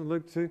like that, isn't it?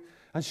 Luke 2.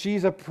 And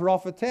she's a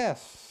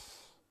prophetess.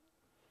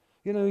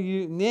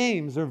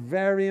 Names are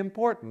very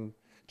important.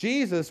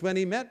 Jesus, when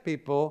he met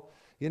people,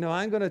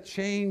 I'm going to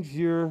change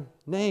your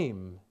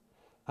name.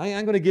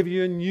 I'm going to give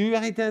you a new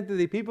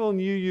identity. People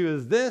knew you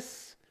as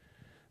this,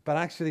 but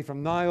actually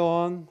from now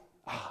on,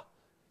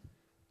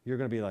 you're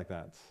going to be like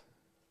that.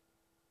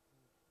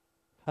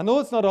 I know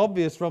it's not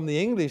obvious from the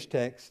English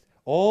text,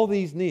 all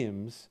these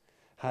names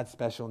had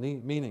special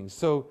meanings.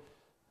 So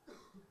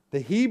the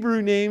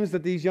Hebrew names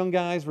that these young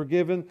guys were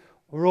given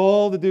were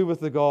all to do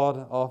with the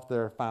God of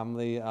their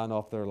family and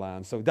of their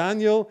land. So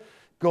Daniel,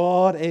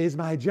 God is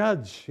my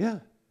judge. Yeah.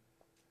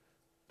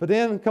 But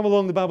then come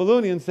along the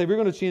Babylonians and say, we're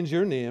going to change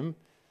your name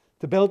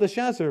to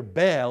Belteshazzar.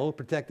 Bel,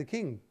 protect the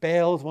king.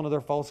 Bel is one of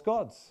their false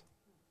gods.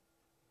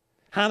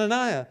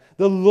 Hananiah,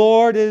 the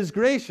Lord is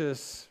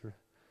gracious.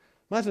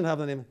 Imagine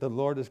having the name, the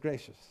Lord is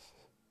gracious.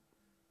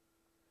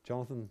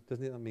 Jonathan,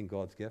 doesn't that mean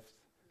God's gift?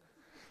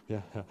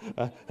 Yeah.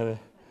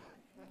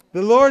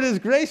 The Lord is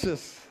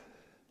gracious.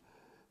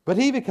 But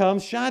he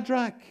becomes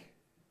Shadrach,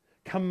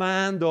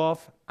 command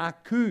of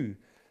Aku.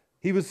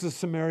 He was the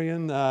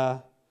Sumerian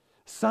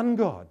sun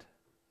god.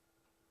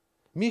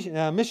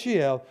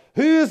 Mishael,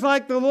 who is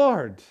like the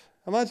Lord?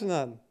 Imagine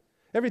that.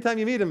 Every time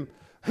you meet him,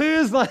 who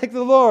is like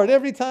the Lord?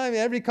 Every time,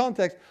 every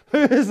context, who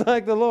is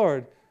like the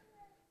Lord?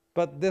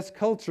 But this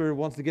culture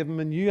wants to give him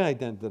a new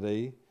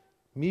identity,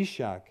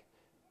 Meshach,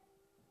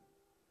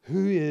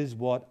 who is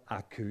what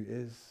Aku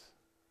is.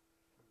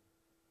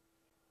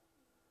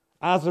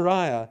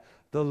 Azariah,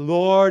 the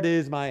Lord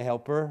is my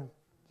helper.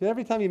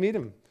 Every time you meet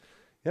him,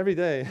 every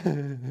day,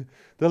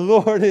 the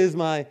Lord is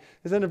an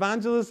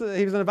evangelist.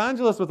 He was an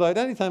evangelist without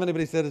any time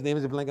anybody said his name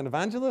is like an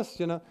evangelist,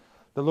 The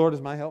Lord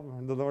is my helper.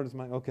 The Lord is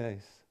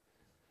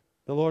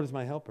the Lord is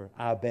my helper.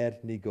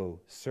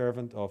 Abednego,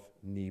 servant of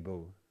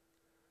Nebo,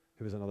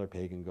 who was another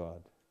pagan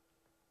god.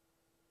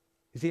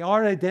 You see,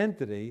 our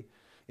identity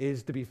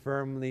is to be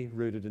firmly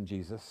rooted in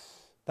Jesus.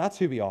 That's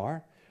who we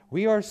are.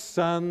 We are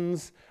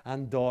sons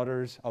and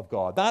daughters of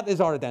God. That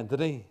is our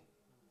identity.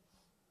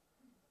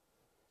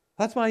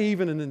 That's why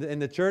even in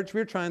the church,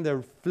 we're trying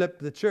to flip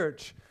the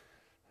church.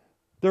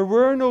 There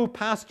were no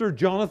Pastor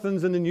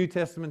Jonathans in the New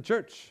Testament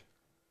church.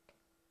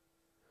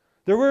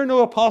 There were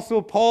no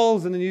Apostle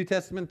Pauls in the New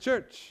Testament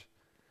church.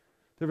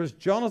 There was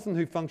Jonathan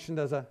who functioned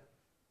as a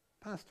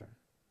pastor.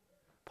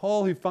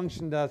 Paul who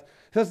functioned as...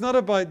 So it's not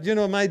about,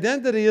 my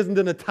identity isn't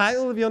in a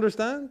title, if you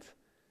understand.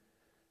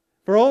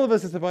 For all of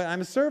us, it's about,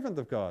 I'm a servant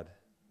of God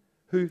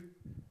who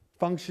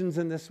functions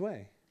in this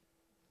way.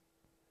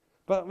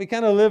 But we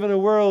kind of live in a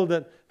world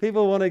that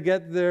people want to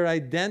get their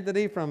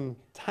identity from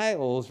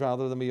titles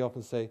rather than we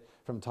often say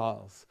from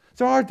titles.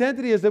 So our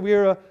identity is that we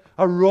are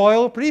a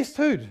royal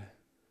priesthood.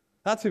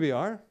 That's who we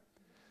are.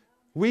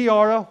 We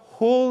are a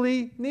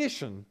holy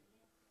nation.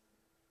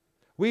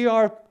 We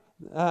are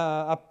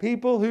a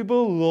people who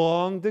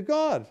belong to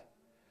God.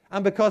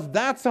 And because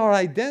that's our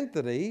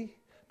identity,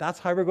 that's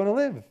how we're going to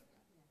live.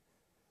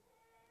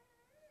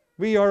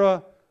 We are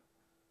a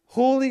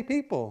holy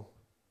people,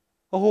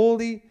 a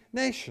holy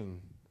nation.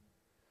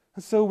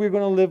 And so we're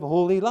going to live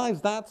holy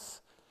lives.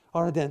 That's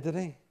our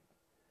identity.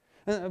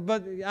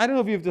 But I don't know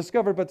if you've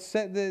discovered, but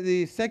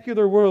the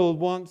secular world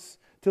wants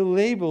to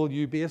label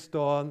you based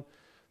on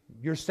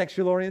your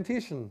sexual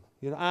orientation.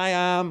 I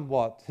am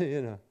what?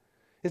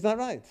 Is that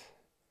right?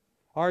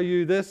 Are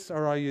you this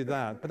or are you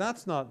that? But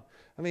that's not.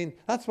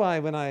 That's why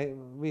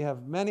we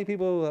have many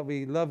people that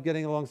we love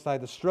getting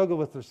alongside that struggle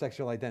with their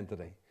sexual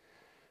identity.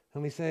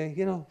 And we say,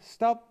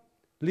 stop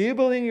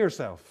labeling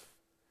yourself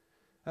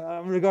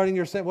regarding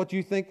what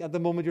you think at the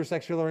moment your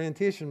sexual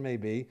orientation may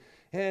be.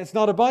 It's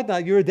not about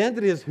that. Your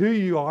identity is who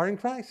you are in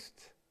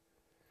Christ.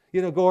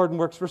 Gordon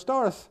works for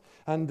Stars,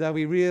 and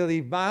we really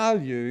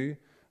value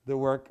the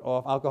work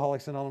of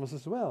Alcoholics Anonymous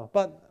as well.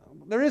 But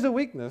there is a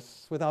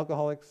weakness with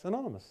Alcoholics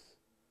Anonymous.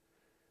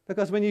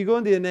 Because when you go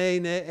into an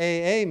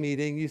AA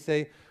meeting, you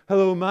say,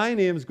 hello, my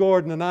name's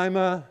Gordon, and I'm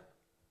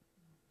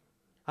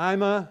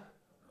a...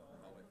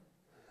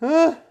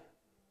 Huh?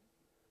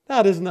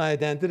 That isn't my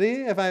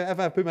identity if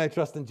I put my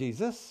trust in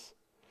Jesus.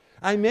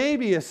 I may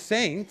be a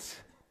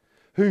saint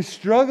who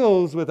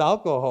struggles with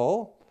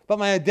alcohol, but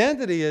my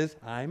identity is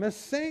I'm a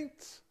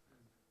saint.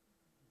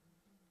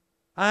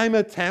 I'm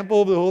a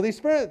temple of the Holy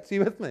Spirit. See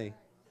with me?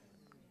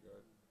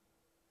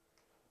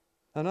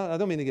 I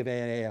don't mean to give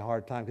AA a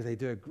hard time because they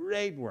do a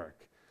great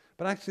work.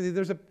 But actually,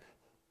 there's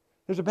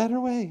a better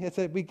way.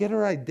 We get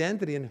our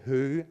identity in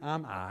who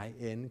am I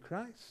in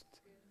Christ.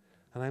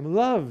 And I'm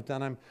loved,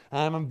 and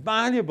I'm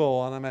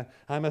valuable, and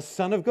I'm a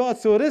son of God.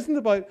 So it isn't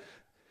about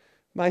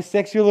my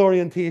sexual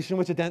orientation,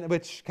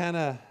 which kind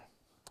of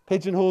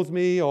pigeonholes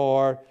me,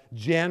 or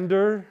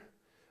gender,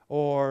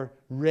 or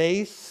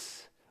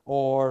race,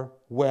 or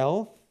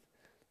wealth.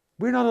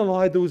 We're not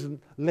allowed those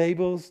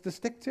labels to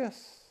stick to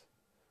us.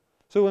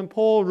 So when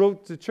Paul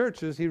wrote to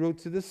churches, he wrote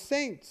to the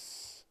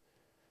saints.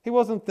 He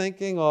wasn't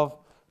thinking of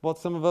what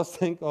some of us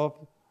think of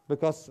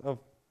because of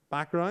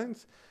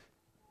backgrounds.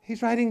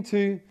 He's writing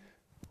to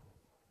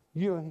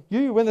you.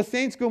 When the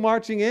saints go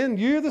marching in,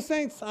 you're the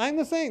saints. I'm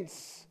the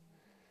saints.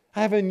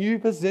 I have a new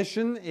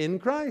position in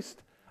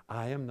Christ.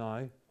 I am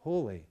now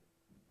holy.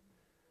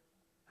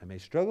 I may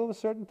struggle with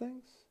certain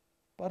things,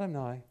 but I'm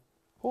now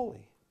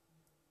holy.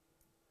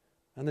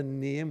 And the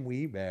name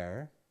we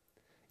bear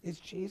is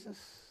Jesus.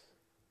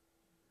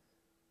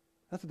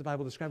 That's what the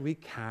Bible describes. We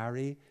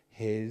carry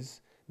his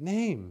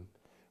name.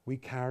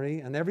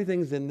 And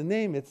everything's in the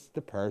name. It's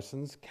the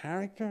person's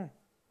character.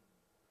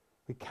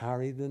 We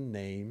carry the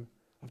name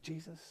of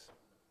Jesus.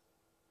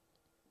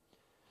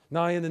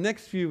 Now, in the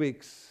next few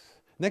weeks,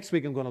 next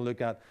week I'm going to look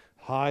at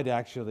how to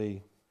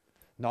actually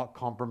not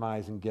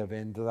compromise and give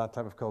in to that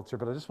type of culture,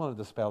 but I just wanted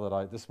to spell it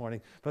out this morning.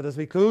 But as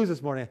we close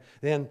this morning,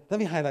 then let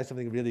me highlight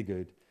something really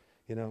good.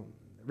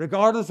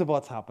 Regardless of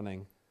what's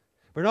happening,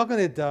 we're not going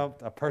to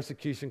adopt a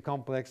persecution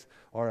complex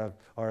or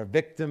a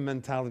victim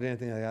mentality or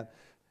anything like that.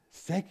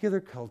 Secular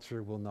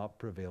culture will not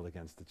prevail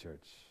against the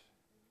church.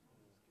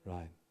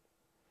 Right.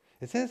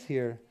 It says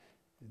here,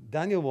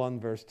 Daniel 1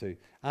 verse 2,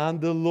 and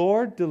the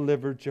Lord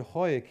delivered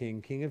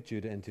Jehoiakim, king of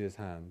Judah, into his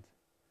hand.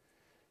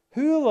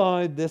 Who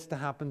allowed this to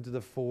happen to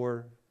the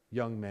 4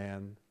 young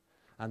men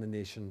and the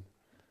nation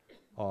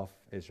of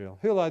Israel?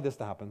 Who allowed this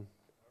to happen?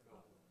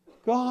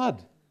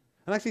 God.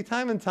 And actually,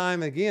 time and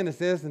time again, it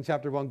says in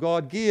chapter 1,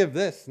 God gave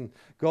this and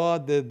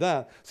God did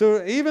that.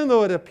 So even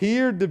though it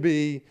appeared to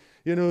be,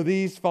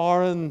 these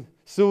foreign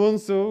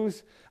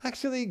so-and-sos,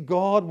 actually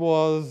God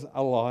was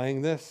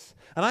allowing this.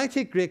 And I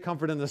take great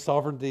comfort in the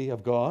sovereignty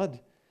of God,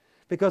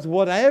 because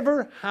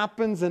whatever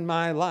happens in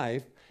my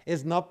life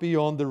is not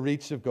beyond the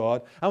reach of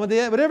God. And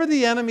whatever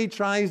the enemy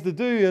tries to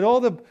do, and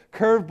all the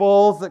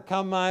curveballs that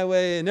come my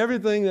way, and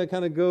everything that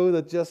kind of go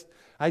that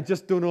I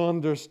just don't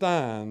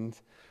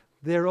understand,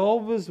 they're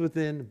always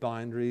within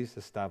boundaries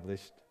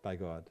established by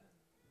God.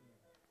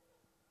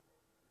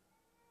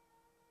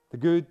 The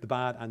good, the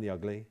bad, and the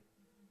ugly.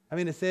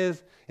 It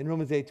says in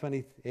Romans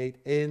 8:28,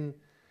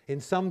 in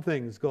some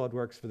things God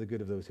works for the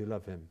good of those who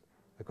love him,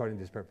 according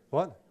to his purpose.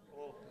 What?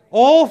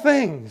 All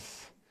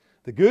things.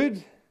 The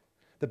good,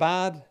 the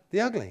bad, the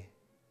ugly.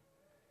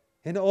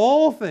 In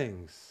all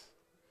things,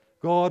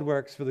 God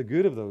works for the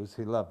good of those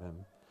who love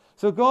him.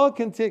 So God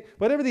can take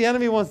whatever the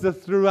enemy wants to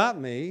throw at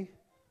me,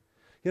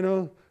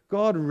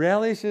 God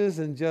relishes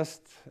and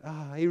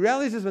he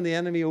relishes when the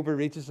enemy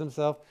overreaches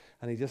himself,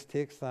 and he just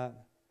takes that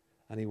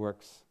and he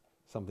works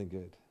something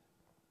good.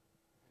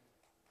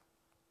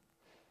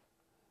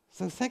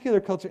 So secular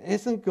culture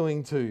isn't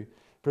going to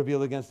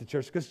prevail against the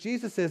church, because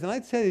Jesus says, and I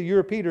tell you,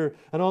 you're Peter,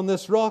 and on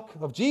this rock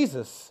of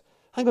Jesus,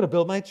 I'm going to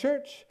build my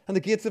church, and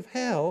the gates of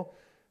hell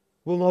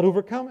will not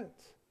overcome it.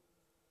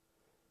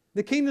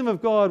 The kingdom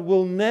of God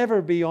will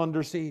never be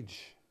under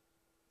siege.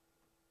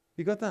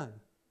 You got that?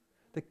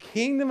 The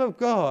kingdom of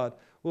God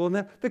will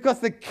never, because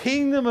the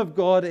kingdom of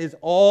God is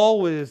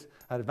always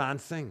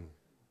advancing.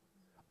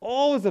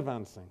 Always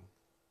advancing.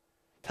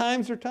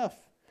 Times are tough.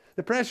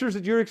 The pressures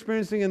that you're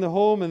experiencing in the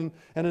home and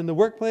in the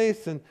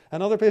workplace and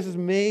other places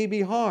may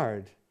be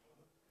hard.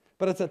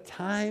 But it's at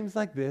times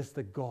like this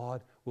that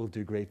God will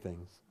do great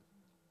things.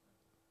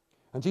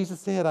 And Jesus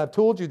said, I've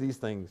told you these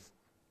things,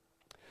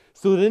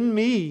 so that in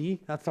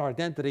me, that's our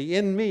identity,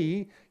 in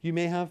me, you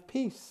may have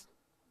peace.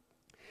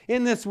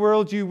 In this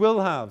world, you will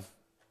have.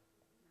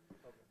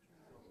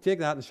 Take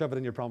that and shove it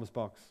in your promise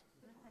box.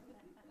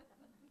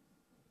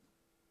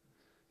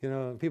 You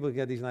know, people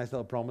get these nice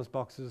little promise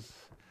boxes.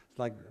 It's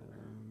like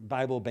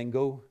Bible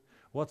bingo.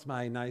 What's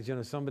my nice,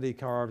 somebody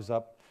carves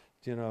up,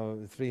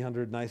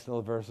 300 nice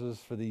little verses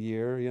for the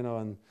year,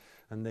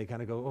 and they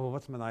kind of go, oh,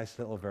 what's my nice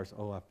little verse?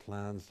 Oh, I have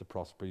plans to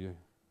prosper you.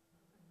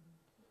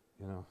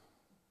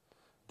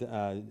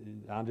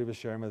 Andrew was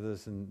sharing with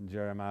us in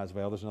Jeremiah as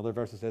well. There's another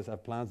verse that says, I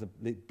have plans to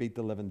beat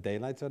the living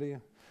daylights out of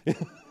you.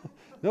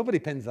 Nobody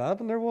pins that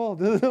up on their wall.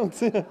 They don't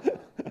see it.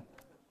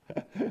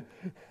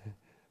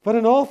 But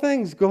in all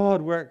things,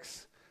 God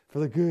works for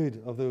the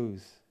good of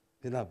those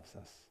who loves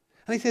us.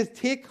 And he says,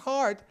 take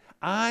heart,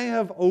 I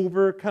have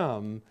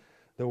overcome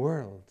the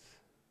world.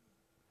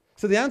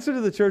 So the answer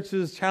to the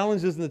church's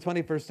challenges in the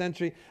 21st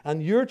century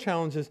and your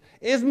challenges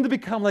isn't to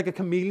become like a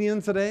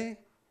chameleon today.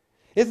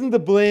 Isn't to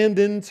blend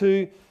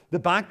into the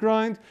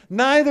background.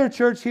 Neither,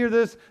 church, hear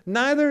this,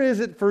 neither is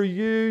it for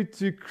you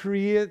to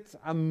create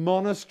a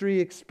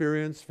monastery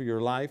experience for your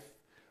life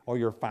or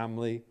your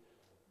family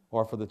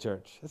or for the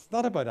church. It's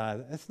not about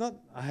either. It's not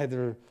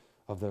either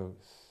of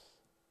those.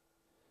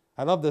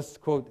 I love this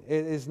quote.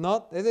 It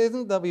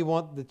isn't that we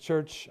want the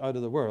church out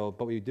of the world,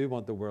 but we do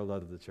want the world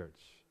out of the church.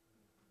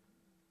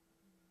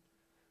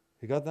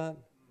 You got that?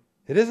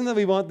 It isn't that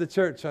we want the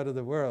church out of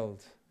the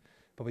world,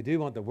 but we do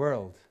want the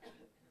world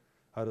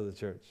out of the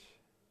church.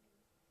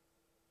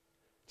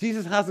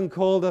 Jesus hasn't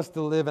called us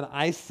to live an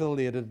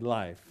isolated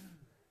life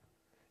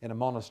in a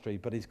monastery,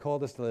 but he's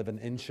called us to live an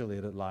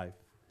insulated life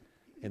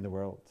in the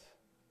world.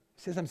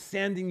 He says, I'm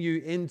sending you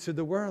into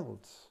the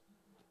world.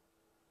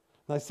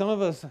 Now, some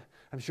of us,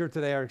 I'm sure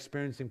today, are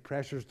experiencing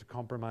pressures to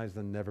compromise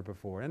than never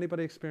before.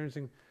 Anybody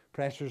experiencing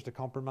pressures to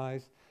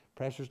compromise,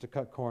 pressures to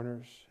cut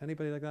corners?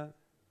 Anybody like that?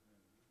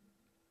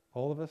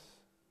 All of us?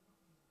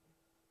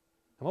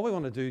 And what we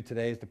want to do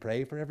today is to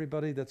pray for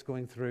everybody that's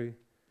going through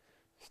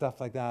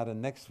stuff like that.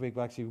 And next week,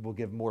 we'll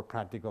give more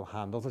practical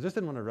handles. I just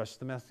didn't want to rush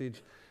the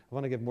message. I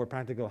want to give more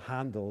practical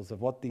handles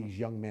of what these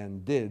young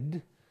men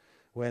did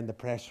when the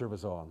pressure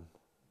was on.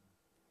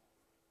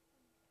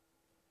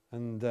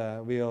 And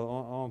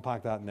we'll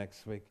unpack that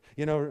next week.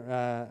 You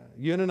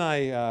and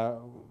I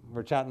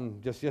were chatting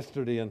just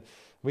yesterday, and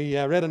we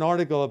read an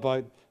article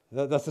about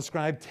that's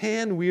described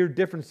 10 weird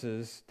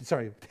defense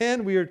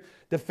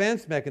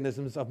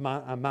mechanisms of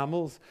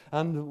mammals.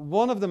 And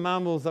one of the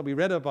mammals that we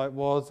read about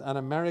was an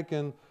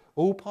American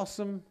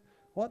opossum.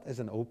 What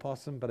is an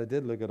opossum? But I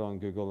did look it on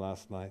Google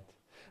last night.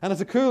 And it's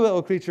a cool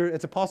little creature.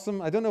 It's a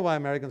possum. I don't know why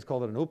Americans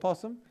call it an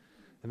opossum.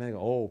 And then they go,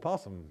 oh,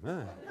 possum.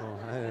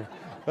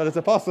 But it's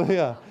a possum,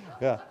 yeah.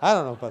 I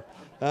don't know,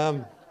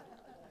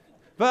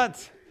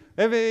 but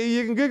if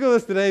you can Google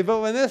this today. But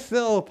when this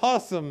little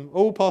opossum,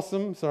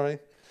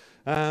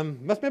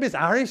 maybe it's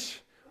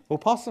Irish,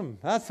 opossum.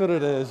 That's what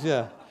it is,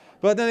 yeah.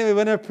 But anyway,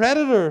 when a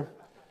predator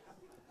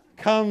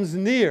comes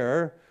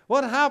near,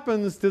 what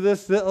happens to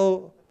this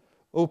little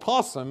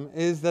opossum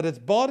is that its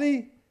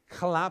body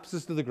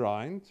collapses to the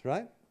ground,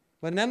 right?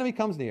 When an enemy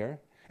comes near,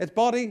 its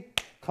body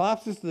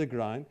collapses to the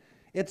ground.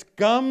 Its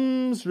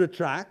gums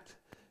retract,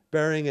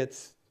 bearing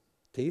its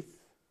teeth.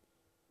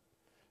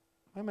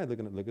 Why am I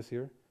looking at Lucas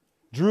here?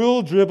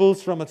 Drool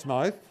dribbles from its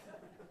mouth.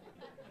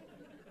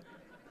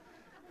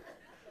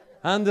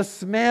 And the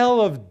smell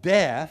of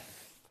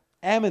death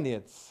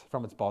emanates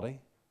from its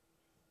body.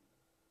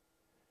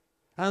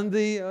 And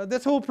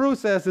this whole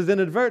process is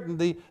inadvertent.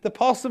 The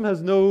possum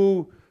has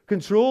no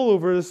control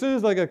over it. As soon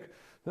as like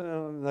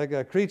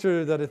a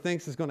creature that it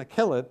thinks is going to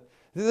kill it,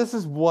 this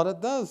is what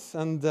it does.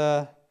 And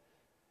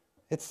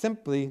it's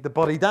simply the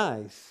body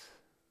dies.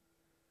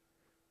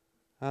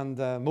 And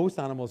most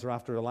animals are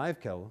after a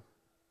live kill.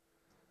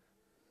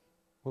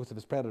 Most of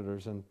its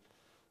predators. And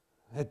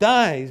it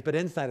dies, but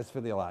inside it's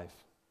fully alive.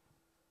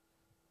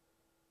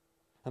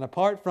 And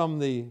apart from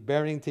the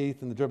baring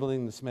teeth and the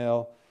dribbling and the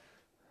smell,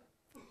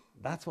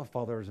 that's what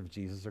followers of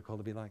Jesus are called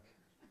to be like.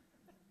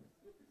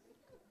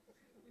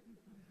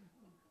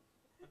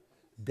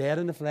 Dead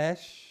in the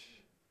flesh,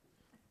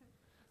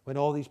 when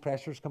all these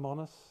pressures come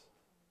on us.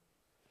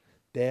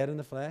 Dead in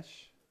the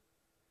flesh,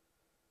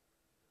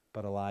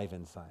 but alive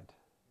inside.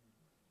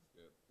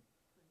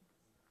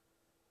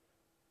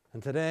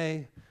 And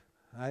today,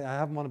 I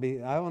didn't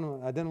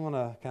want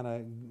to kind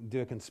of do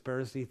a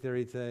conspiracy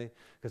theory today,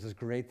 because there's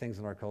great things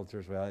in our culture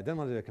as well. I didn't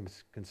want to do a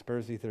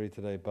conspiracy theory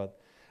today,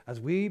 but as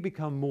we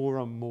become more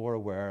and more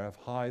aware of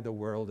how the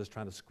world is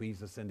trying to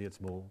squeeze us into its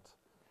mold,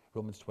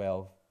 Romans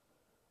 12,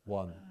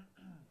 1,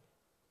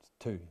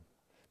 2,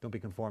 don't be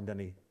conformed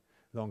any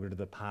longer to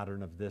the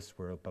pattern of this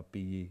world, but be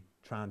ye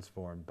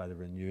transformed by the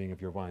renewing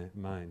of your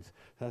minds.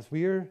 As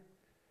we're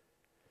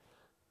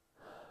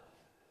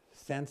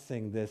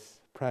sensing this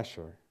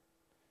pressure,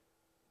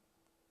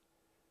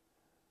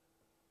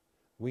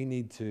 we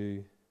need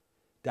to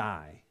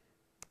die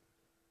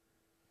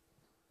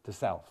to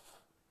self,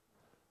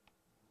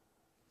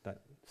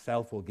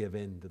 Self will give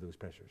in to those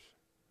pressures,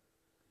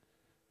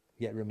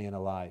 yet remain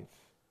alive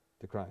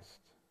to Christ.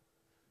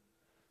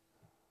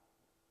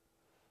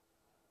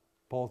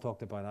 Paul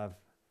talked about,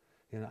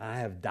 I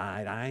have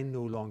died. I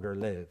no longer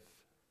live,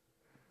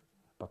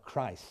 but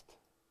Christ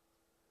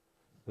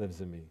lives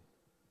in me.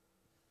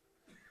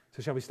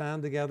 So shall we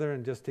stand together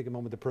and just take a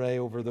moment to pray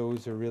over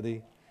those who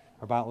really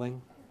are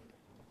battling?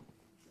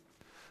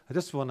 I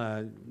just want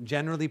to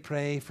generally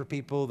pray for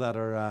people that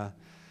are,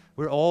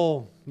 we're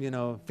all,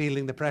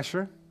 feeling the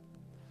pressure.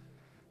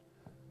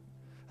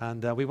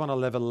 And we want to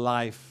live a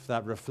life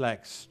that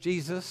reflects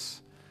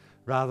Jesus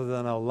rather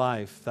than a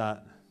life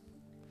that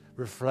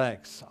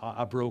reflects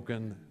a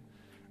broken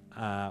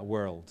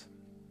world.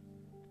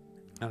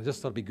 And I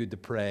just thought it'd be good to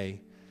pray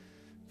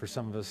for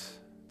some of us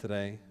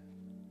today.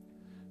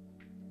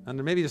 And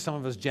there maybe some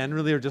of us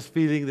generally are just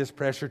feeling this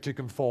pressure to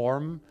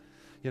conform,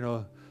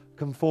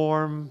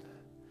 conform,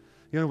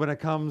 when it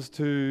comes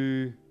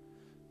to,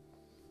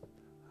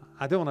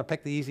 I don't want to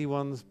pick the easy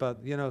ones,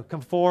 but,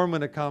 conform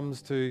when it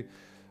comes to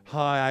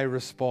how I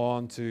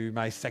respond to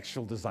my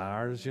sexual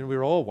desires.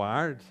 We're all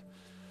wired,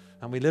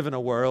 and we live in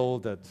a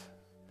world that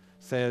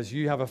says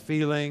you have a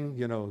feeling,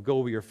 go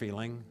with your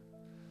feeling.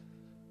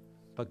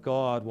 But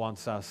God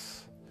wants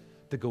us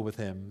to go with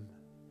Him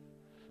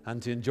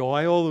and to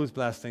enjoy all those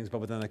blessings, but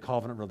within a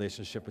covenant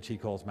relationship, which He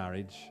calls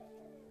marriage.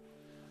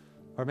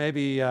 Or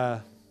maybe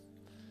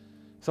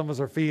some of us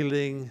are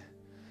feeling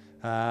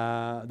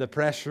the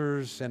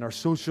pressures in our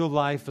social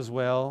life as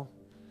well,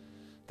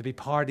 to be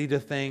party to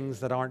things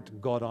that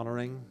aren't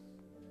God-honoring.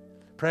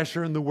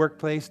 Pressure in the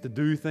workplace to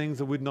do things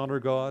that wouldn't honor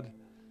God.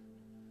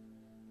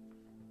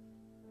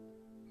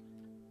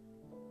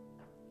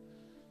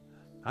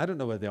 I don't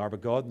know what they are,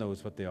 but God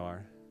knows what they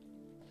are.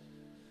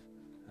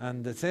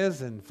 And it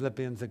says in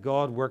Philippians that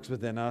God works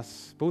within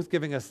us, both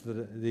giving us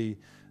the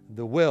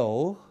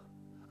will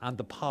and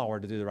the power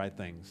to do the right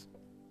things.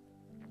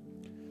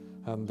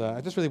 And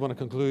I just really want to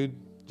conclude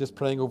just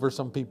praying over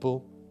some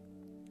people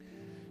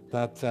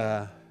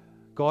that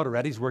God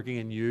already is working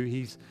in you.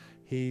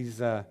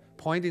 He's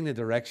pointing the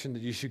direction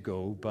that you should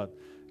go, but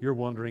you're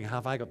wondering,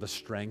 have I got the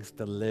strength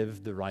to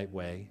live the right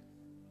way?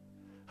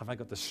 Have I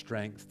got the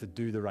strength to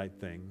do the right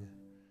thing?